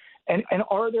 14. And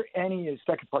are there any, as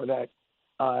second part of that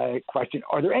question,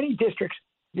 are there any districts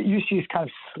that you see as kind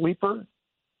of sleeper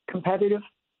competitive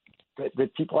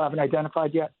that people haven't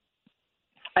identified yet?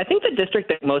 I think the district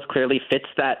that most clearly fits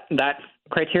that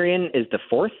criterion is the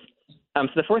 4th. So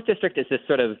the 4th district is this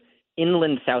sort of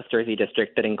inland South Jersey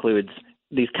district that includes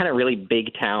these kind of really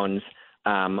big towns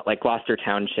like Gloucester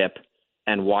Township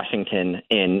and Washington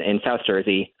in South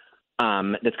Jersey,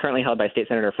 that's currently held by State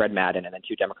Senator Fred Madden and then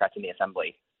 2 Democrats in the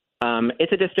Assembly.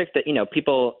 It's a district that,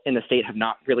 people in the state have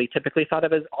not really typically thought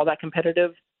of as all that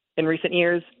competitive in recent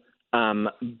years.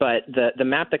 But the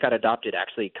map that got adopted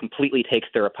actually completely takes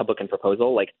the Republican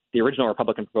proposal, like the original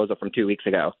Republican proposal from 2 weeks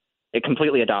ago. It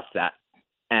completely adopts that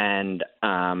and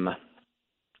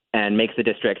makes the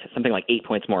district something like 8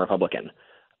 points more Republican.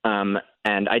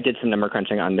 And I did some number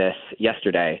crunching on this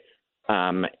yesterday.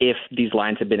 If these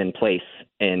lines had been in place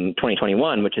in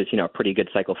 2021, which is, a pretty good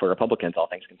cycle for Republicans, all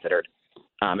things considered,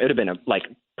 it would have been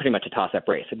pretty much a toss-up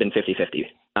race. It had been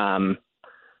 50-50.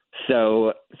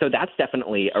 So that's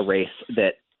definitely a race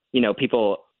that,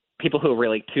 people who are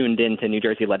really tuned into New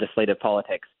Jersey legislative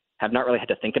politics have not really had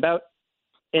to think about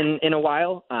in a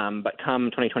while. But come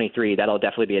 2023, that'll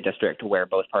definitely be a district where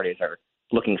both parties are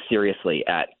looking seriously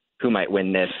at who might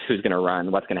win this, who's going to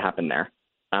run, what's going to happen there.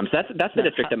 So that's the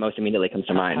district that most immediately comes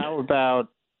to mind.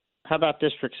 How about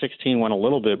District 16 went a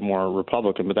little bit more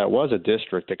Republican, but that was a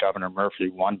district that Governor Murphy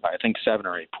won by, I think, 7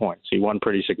 or 8 points. He won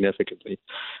pretty significantly.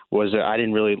 I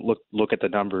didn't really look at the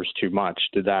numbers too much.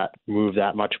 Did that move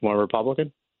that much more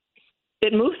Republican?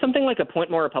 It moves something like a point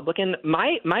more Republican.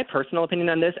 My personal opinion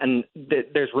on this, and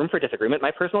there's room for disagreement,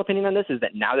 my personal opinion on this is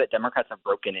that now that Democrats have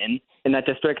broken in that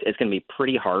district, it's going to be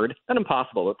pretty hard, not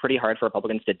impossible, but pretty hard for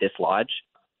Republicans to dislodge.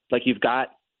 Like, you've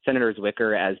got Senator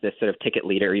Zwicker as this sort of ticket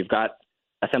leader. You've got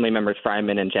Assembly members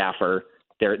Fryman and Jaffer.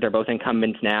 They're both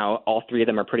incumbents now. All 3 of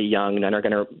them are pretty young. None are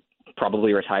going to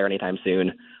probably retire anytime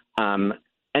soon.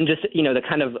 And just, the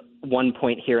kind of 1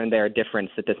 point here and there difference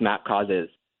that this map causes,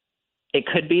 it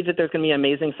could be that there's going to be an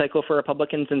amazing cycle for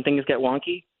Republicans and things get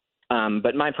wonky.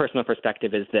 But my personal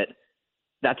perspective is that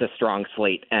that's a strong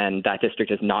slate, and that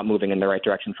district is not moving in the right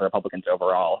direction for Republicans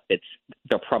overall.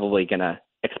 They're probably going to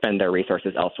expend their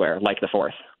resources elsewhere, like the 4th.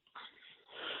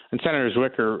 And Senator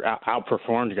Zwicker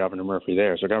outperformed Governor Murphy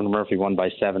there. So Governor Murphy won by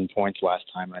 7 points last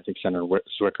time, and I think Senator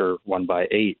Zwicker won by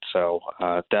 8. So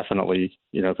definitely,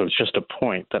 if it's just a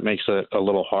point, that makes it a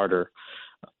little harder.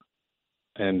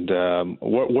 And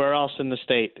where else in the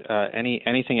state?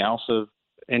 Anything else of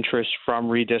interest from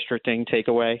redistricting,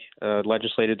 takeaway,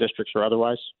 legislative districts or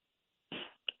otherwise?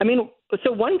 I mean,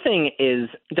 so one thing is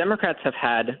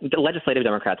the legislative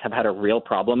Democrats have had a real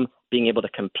problem being able to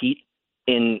compete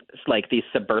in these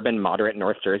suburban moderate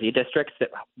North Jersey districts that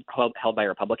held by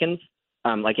Republicans.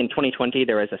 Like in 2020,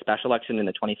 there was a special election in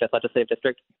the 25th legislative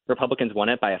district. Republicans won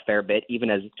it by a fair bit, even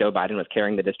as Joe Biden was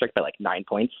carrying the district by 9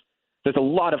 points. There's a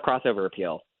lot of crossover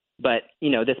appeal, but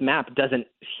this map doesn't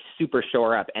super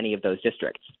shore up any of those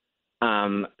districts.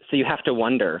 So you have to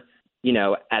wonder,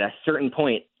 at a certain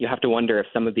point, you have to wonder if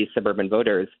some of these suburban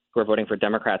voters who are voting for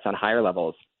Democrats on higher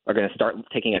levels are going to start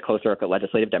taking a closer look at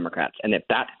legislative Democrats. And if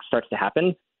that starts to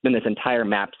happen, then this entire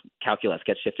map calculus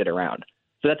gets shifted around.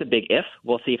 So that's a big if.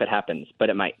 We'll see if it happens,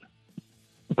 but it might.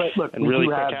 But look, and we really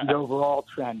do have the overall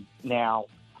trend now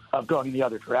of going in the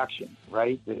other direction,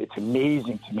 right? It's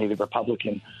amazing to me the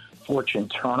Republican fortune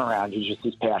turnaround is just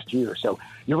this past year. So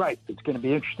you're right. It's going to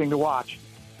be interesting to watch.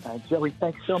 Joey,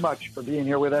 thanks so much for being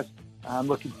here with us. I'm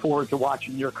looking forward to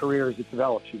watching your career as it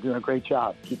develops. You're doing a great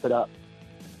job. Keep it up.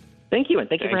 Thank you, and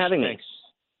thank you for having me.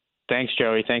 Thanks,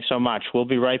 Joey. Thanks so much. We'll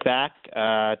be right back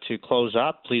to close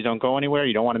up. Please don't go anywhere.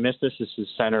 You don't want to miss this. This is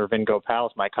Senator Vin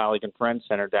Gopal, my colleague and friend,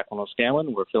 Senator Declan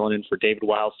O'Scanlan. We're filling in for David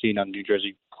Wildstein on New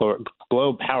Jersey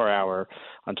Globe Power Hour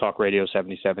on Talk Radio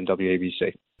 77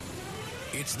 WABC.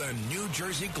 It's the New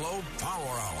Jersey Globe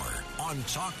Power Hour on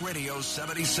Talk Radio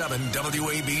 77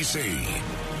 WABC.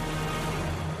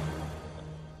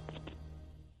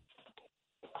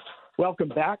 Welcome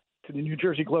back to the New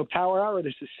Jersey Globe Power Hour.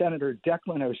 This is Senator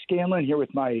Declan O'Scanlan here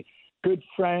with my good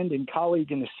friend and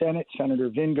colleague in the Senate, Senator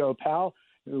Vin Gopal,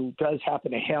 who does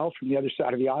happen to hail from the other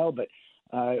side of the aisle. But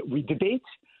we debate.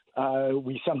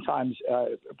 We sometimes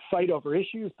fight over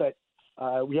issues, but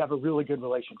we have a really good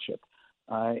relationship.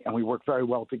 And we work very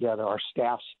well together, our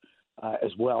staffs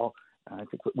as well. I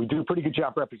think we do a pretty good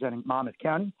job representing Monmouth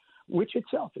County, which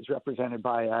itself is represented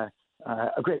by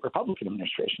a great Republican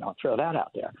administration. I'll throw that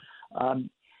out there.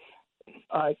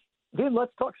 Then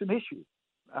let's talk some issues.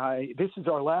 This is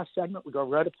our last segment. We go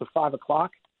right up to 5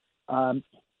 o'clock. The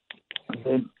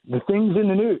things in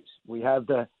the news. We have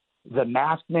the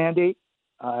mask mandate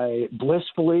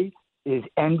blissfully is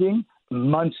ending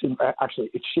months. Actually,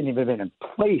 it shouldn't even have been in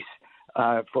place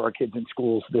for our kids in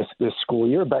schools this school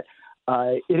year, but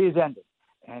it is ending.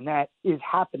 And that is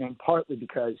happening partly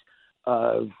because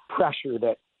of pressure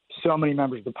that so many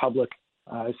members of the public,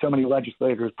 so many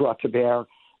legislators brought to bear.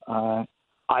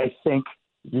 I think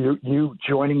you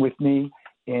joining with me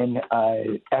in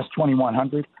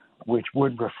S2100, which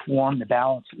would reform the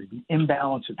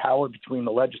imbalance of power between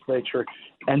the legislature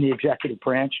and the executive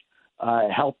branch,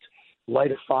 helped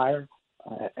light a fire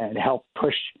and help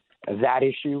push that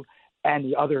issue and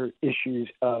the other issues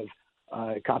of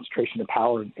concentration of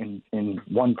power in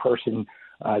one person,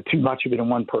 too much of it in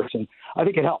one person. I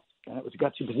think it helped, and it was a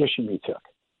gutsy position we took.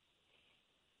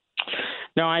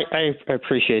 No, I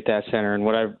appreciate that, Senator. And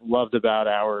what I've loved about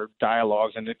our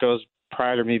dialogues, and it goes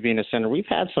prior to me being a senator, we've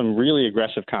had some really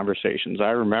aggressive conversations. I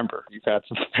remember you've had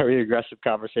some very aggressive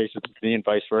conversations with me and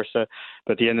vice versa.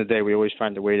 But at the end of the day, we always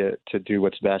find a way to do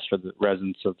what's best for the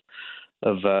residents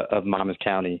of Monmouth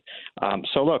County.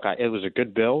 So look, it was a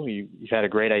good bill. You had a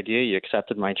great idea. You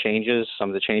accepted my changes, some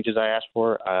of the changes I asked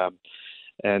for.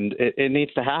 And it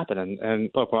needs to happen. And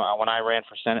look, when I ran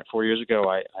for Senate 4 years ago,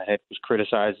 I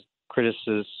was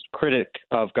critic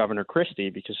of Governor Christie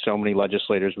because so many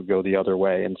legislators would go the other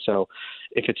way. And so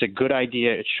if it's a good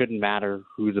idea, it shouldn't matter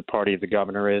who the party of the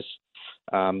governor is.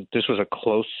 This was a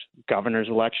close governor's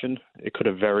election. It could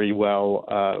have very well,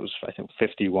 it was, I think,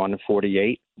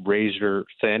 51-48, razor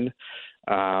thin.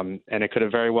 And it could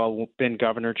have very well been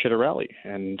Governor Citarelli.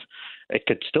 And it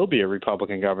could still be a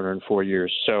Republican governor in 4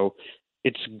 years. So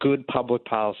it's good public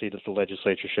policy that the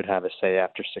legislature should have a say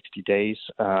after 60 days.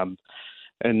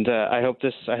 And I hope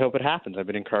it happens. I've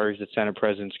been encouraged that Senate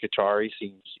President Scutari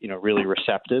seems, really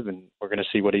receptive, and we're going to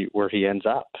see where he ends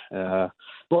up.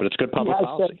 But it's good public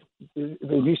policy. The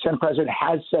new Senate President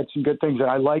has said some good things,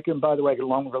 and I like him, by the way. I get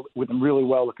along with him really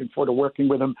well. Looking forward to working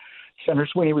with him. Senator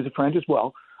Sweeney was a friend as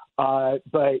well.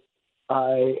 But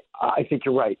I think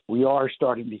you're right. We are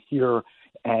starting to hear,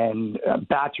 and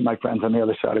back to my friends on the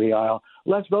other side of the aisle,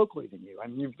 less vocally than you. I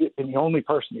mean, you've been the only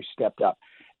person who stepped up.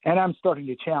 And I'm starting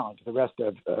to challenge the rest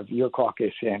of your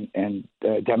caucus and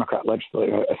Democrat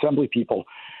legislative assembly people.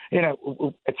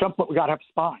 At some point we got to have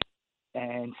spine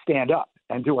and stand up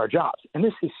and do our jobs. And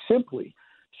this is simply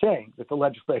saying that the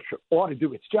legislature ought to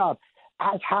do its job,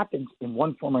 as happens in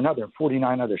one form or another in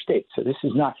 49 other states. So this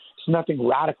is nothing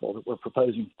radical that we're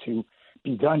proposing to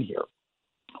be done here.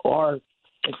 Or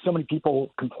so many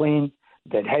people complain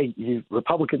that, hey, you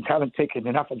Republicans haven't taken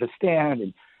enough of a stand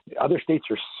and other states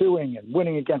are suing and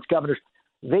winning against governors.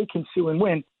 They can sue and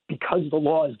win because the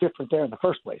law is different there in the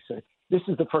first place. So this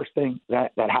is the first thing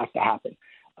that has to happen.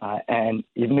 And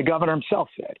even the governor himself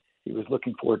said he was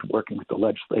looking forward to working with the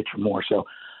legislature more. So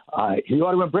he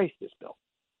ought to embrace this bill.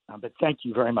 But thank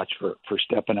you very much for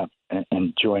stepping up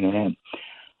and joining in.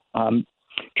 A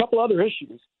couple other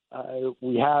issues.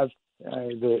 We have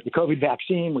the COVID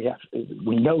vaccine.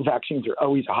 We know vaccines are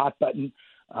always a hot button.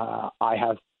 I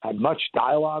have had much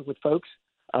dialogue with folks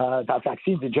about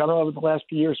vaccines in general over the last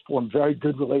few years, formed very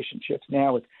good relationships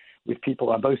now with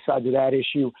people on both sides of that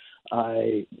issue.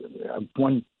 A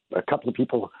couple of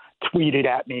people tweeted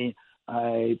at me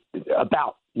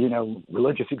about,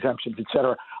 religious exemptions, et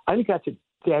cetera. I think that's a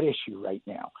dead issue right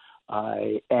now.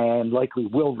 and likely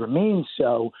will remain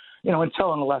so,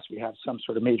 until and unless we have some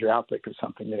sort of major outbreak of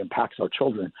something that impacts our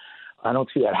children. I don't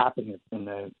see that happening in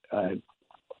the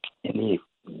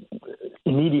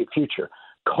immediate future.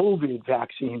 COVID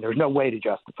vaccine, there's no way to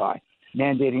justify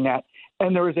mandating that.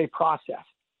 And there is a process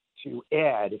to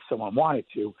add, if someone wanted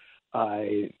to,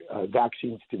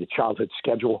 vaccines to the childhood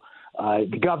schedule.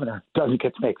 The governor doesn't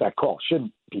get to make that call,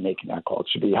 shouldn't be making that call. It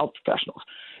should be health professionals.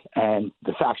 And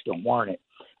the facts don't warrant it.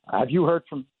 Have you heard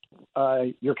from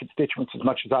your constituents as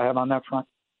much as I have on that front?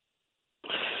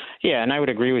 Yeah, and I would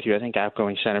agree with you. I think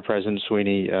outgoing Senate President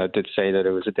Sweeney did say that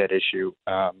it was a dead issue.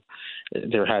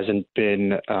 There hasn't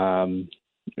been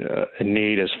a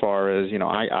need as far as,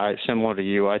 I similar to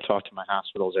you, I talk to my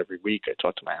hospitals every week. I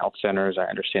talk to my health centers. I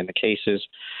understand the cases.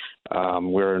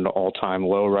 We're in an all-time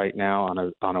low right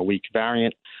now on a weak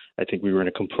variant. I think we were in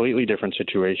a completely different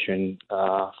situation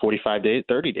 45 days,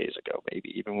 30 days ago,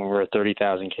 maybe, even when we were at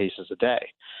 30,000 cases a day.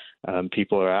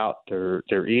 People are out,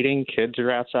 they're eating, kids are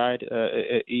outside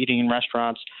eating in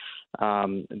restaurants.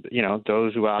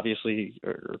 Those who obviously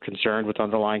are concerned with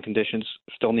underlying conditions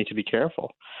still need to be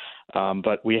careful.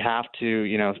 But we have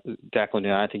to, Declan,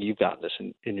 and I think you've got this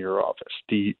in your office,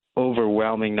 the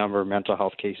overwhelming number of mental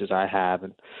health cases I have,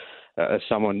 and as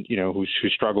someone, who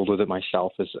struggled with it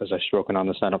myself, as I've spoken on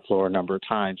the Senate floor a number of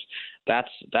times, that's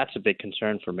a big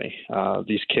concern for me.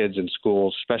 These kids in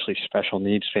schools, especially special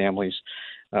needs families,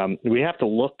 we have to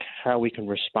look how we can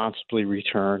responsibly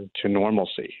return to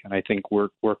normalcy. And I think we're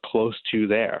close to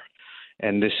there.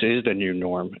 And this is the new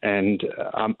norm. And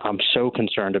I'm so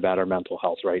concerned about our mental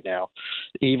health right now.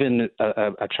 Even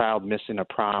a child missing a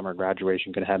prom or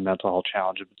graduation can have mental health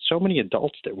challenges. But so many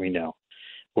adults that we know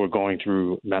who are going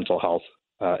through mental health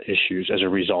issues as a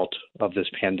result of this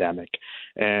pandemic.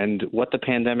 And what the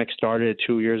pandemic started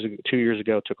 2 years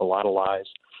ago took a lot of lives.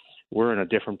 We're in a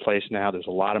different place now. There's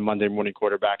a lot of Monday morning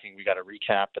quarterbacking. We got to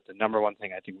recap. But the number one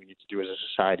thing I think we need to do as a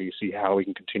society is see how we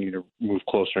can continue to move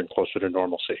closer and closer to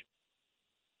normalcy.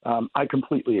 I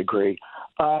completely agree.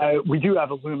 We do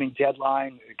have a looming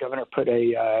deadline. The governor put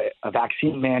a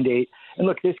vaccine mandate. And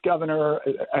look, this governor,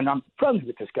 and I'm friends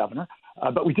with this governor,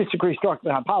 but we disagree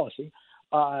starkly on policy,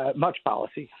 much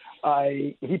policy.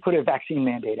 He put a vaccine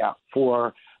mandate out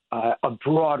for a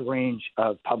broad range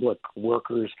of public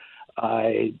workers,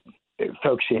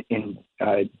 folks in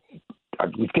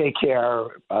daycare,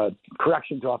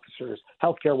 corrections officers,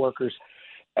 healthcare workers.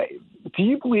 Do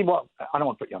you believe, well, I don't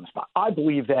want to put you on the spot. I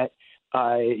believe that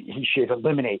he should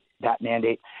eliminate that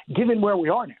mandate, given where we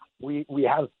are now. We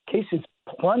have cases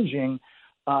plunging,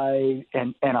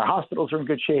 and our hospitals are in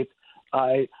good shape.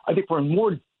 I think we're in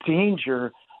more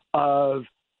danger of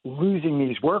losing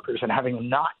these workers and having them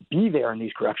not be there in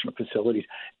these correctional facilities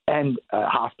and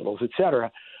hospitals, et cetera.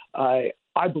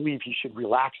 I believe he should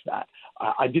relax that.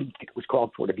 I didn't think it was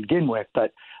called for to begin with,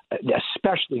 but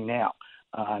especially now.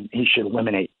 He should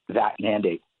eliminate that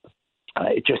mandate.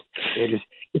 It is.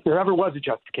 If there ever was a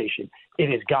justification, it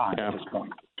is gone at this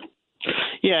point.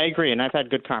 Yeah, I agree, and I've had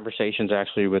good conversations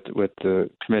actually with the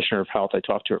Commissioner of Health. I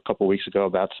talked to her a couple of weeks ago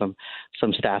about some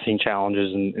staffing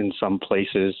challenges in some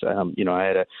places. I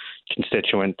had a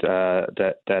constituent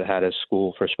that had a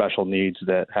school for special needs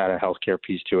that had a healthcare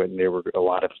piece to it, and there were a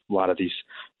lot of these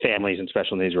families and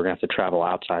special needs were going to have to travel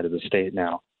outside of the state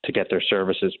now to get their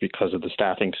services because of the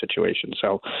staffing situation.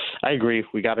 So I agree.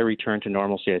 We got to return to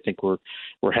normalcy. I think we're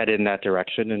headed in that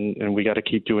direction, and we got to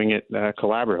keep doing it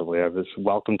collaboratively. I was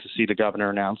welcome to see the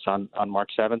governor announce on March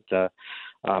 7th.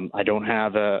 I don't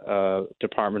have a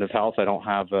Department of Health. I don't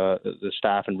have the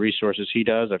staff and resources he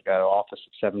does. I've got an office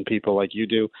of 7 people like you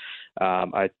do.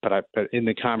 But in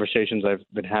the conversations I've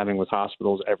been having with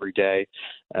hospitals every day,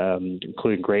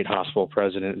 including great hospital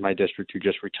president in my district who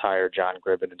just retired, John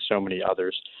Gribben, and so many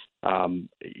others,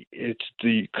 it's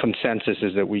the consensus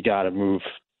is that we got to move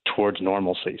towards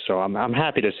normalcy. So I'm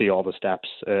happy to see all the steps,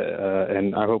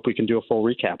 and I hope we can do a full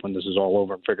recap when this is all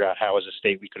over and figure out how as a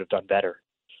state we could have done better.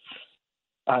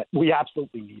 We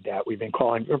absolutely need that. We've been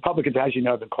calling, Republicans, as you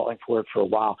know, have been calling for it for a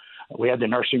while. We had the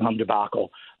nursing home debacle,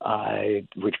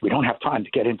 which we don't have time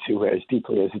to get into as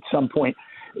deeply as at some point.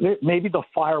 Maybe they'll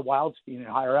fire Wildstein and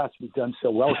hire us. We've done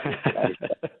so well today.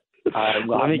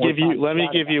 Let me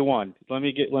give you one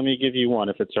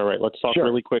if it's all right. Let's talk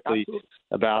really quickly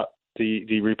about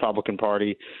the Republican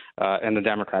Party and the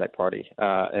Democratic Party.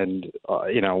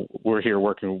 We're here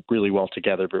working really well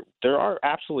together, but there are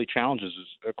absolutely challenges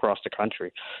across the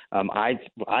country.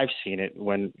 I've seen it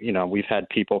when, we've had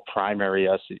people primary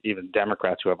us, even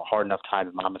Democrats who have a hard enough time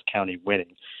in Monmouth County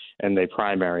winning, and they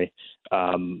primary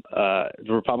The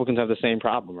Republicans have the same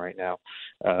problem right now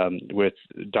with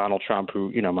Donald Trump,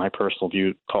 who, my personal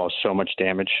view, caused so much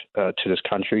damage to this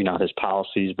country, not his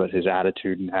policies, but his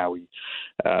attitude and I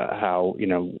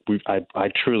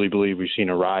truly believe we've seen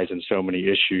a rise in so many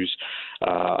issues.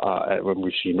 When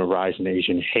we've seen a rise in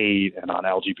Asian hate and on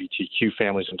LGBTQ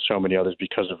families and so many others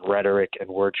because of rhetoric and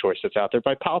word choice that's out there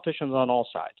by politicians on all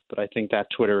sides. But I think that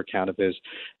Twitter account of his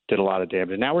did a lot of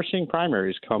damage. And now we're seeing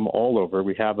primaries come all over.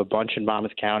 We have a bunch in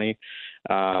Monmouth County.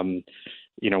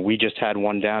 We just had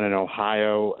one down in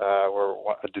Ohio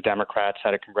where the Democrats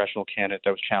had a congressional candidate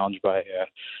that was challenged by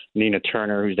Nina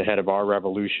Turner, who's the head of Our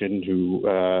Revolution, who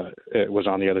was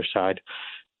on the other side.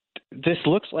 This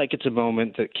looks like it's a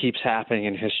moment that keeps happening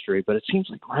in history, but it seems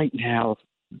like right now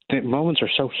the moments are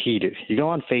so heated. You go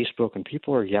on Facebook and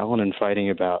people are yelling and fighting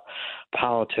about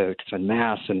politics and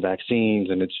masks and vaccines,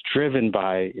 and it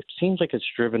seems like it's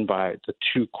driven by the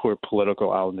two core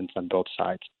political elements on both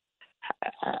sides.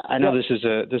 I know this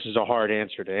is a hard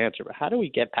answer to answer, but how do we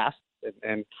get past it?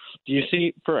 And do you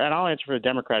see and I'll answer for the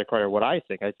Democratic Party what I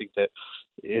think. I think that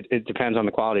it depends on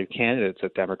the quality of candidates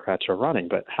that Democrats are running,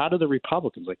 but how do the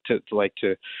Republicans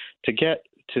to get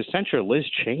to censure Liz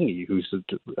Cheney,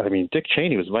 Dick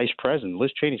Cheney was vice president.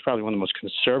 Liz Cheney is probably one of the most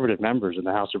conservative members in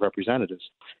the House of Representatives.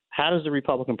 How does the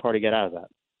Republican Party get out of that?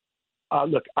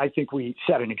 Look, I think we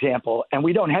set an example, and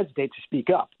we don't hesitate to speak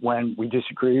up when we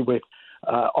disagree with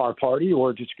our party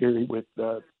or disagree with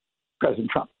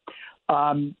President Trump.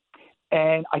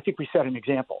 And I think we set an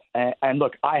example. And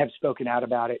look, I have spoken out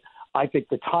about it. I think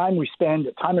the time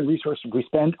and resources we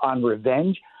spend on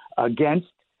revenge against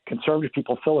conservative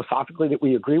people philosophically that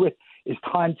we agree with is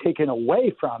time taken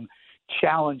away from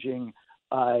challenging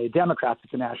Democrats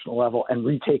at the national level and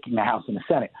retaking the House and the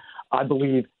Senate. I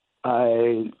believe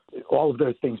all of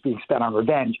those things being spent on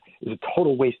revenge is a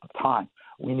total waste of time.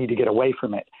 We need to get away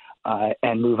from it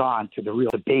and move on to the real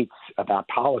debates about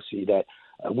policy that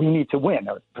we need to win.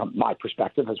 Or from my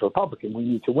perspective as a Republican, we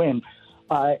need to win.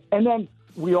 And then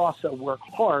we also work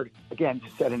hard, again, to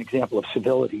set an example of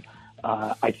civility,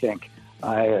 I think.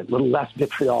 A little less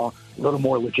vitriol, a little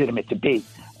more legitimate debate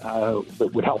that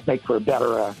would help make for a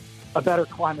better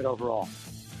climate overall.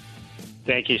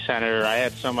 Thank you, Senator. I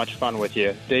had so much fun with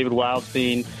you. David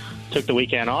Wildstein took the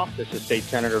weekend off. This is State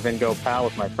Senator Gopal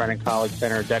with my friend and colleague,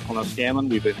 Senator Declan O'Scanlan.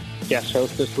 We've been guest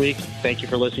hosts this week. Thank you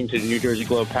for listening to the New Jersey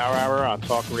Globe Power Hour on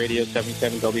Talk Radio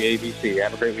 77 WABC.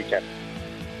 Have a great weekend.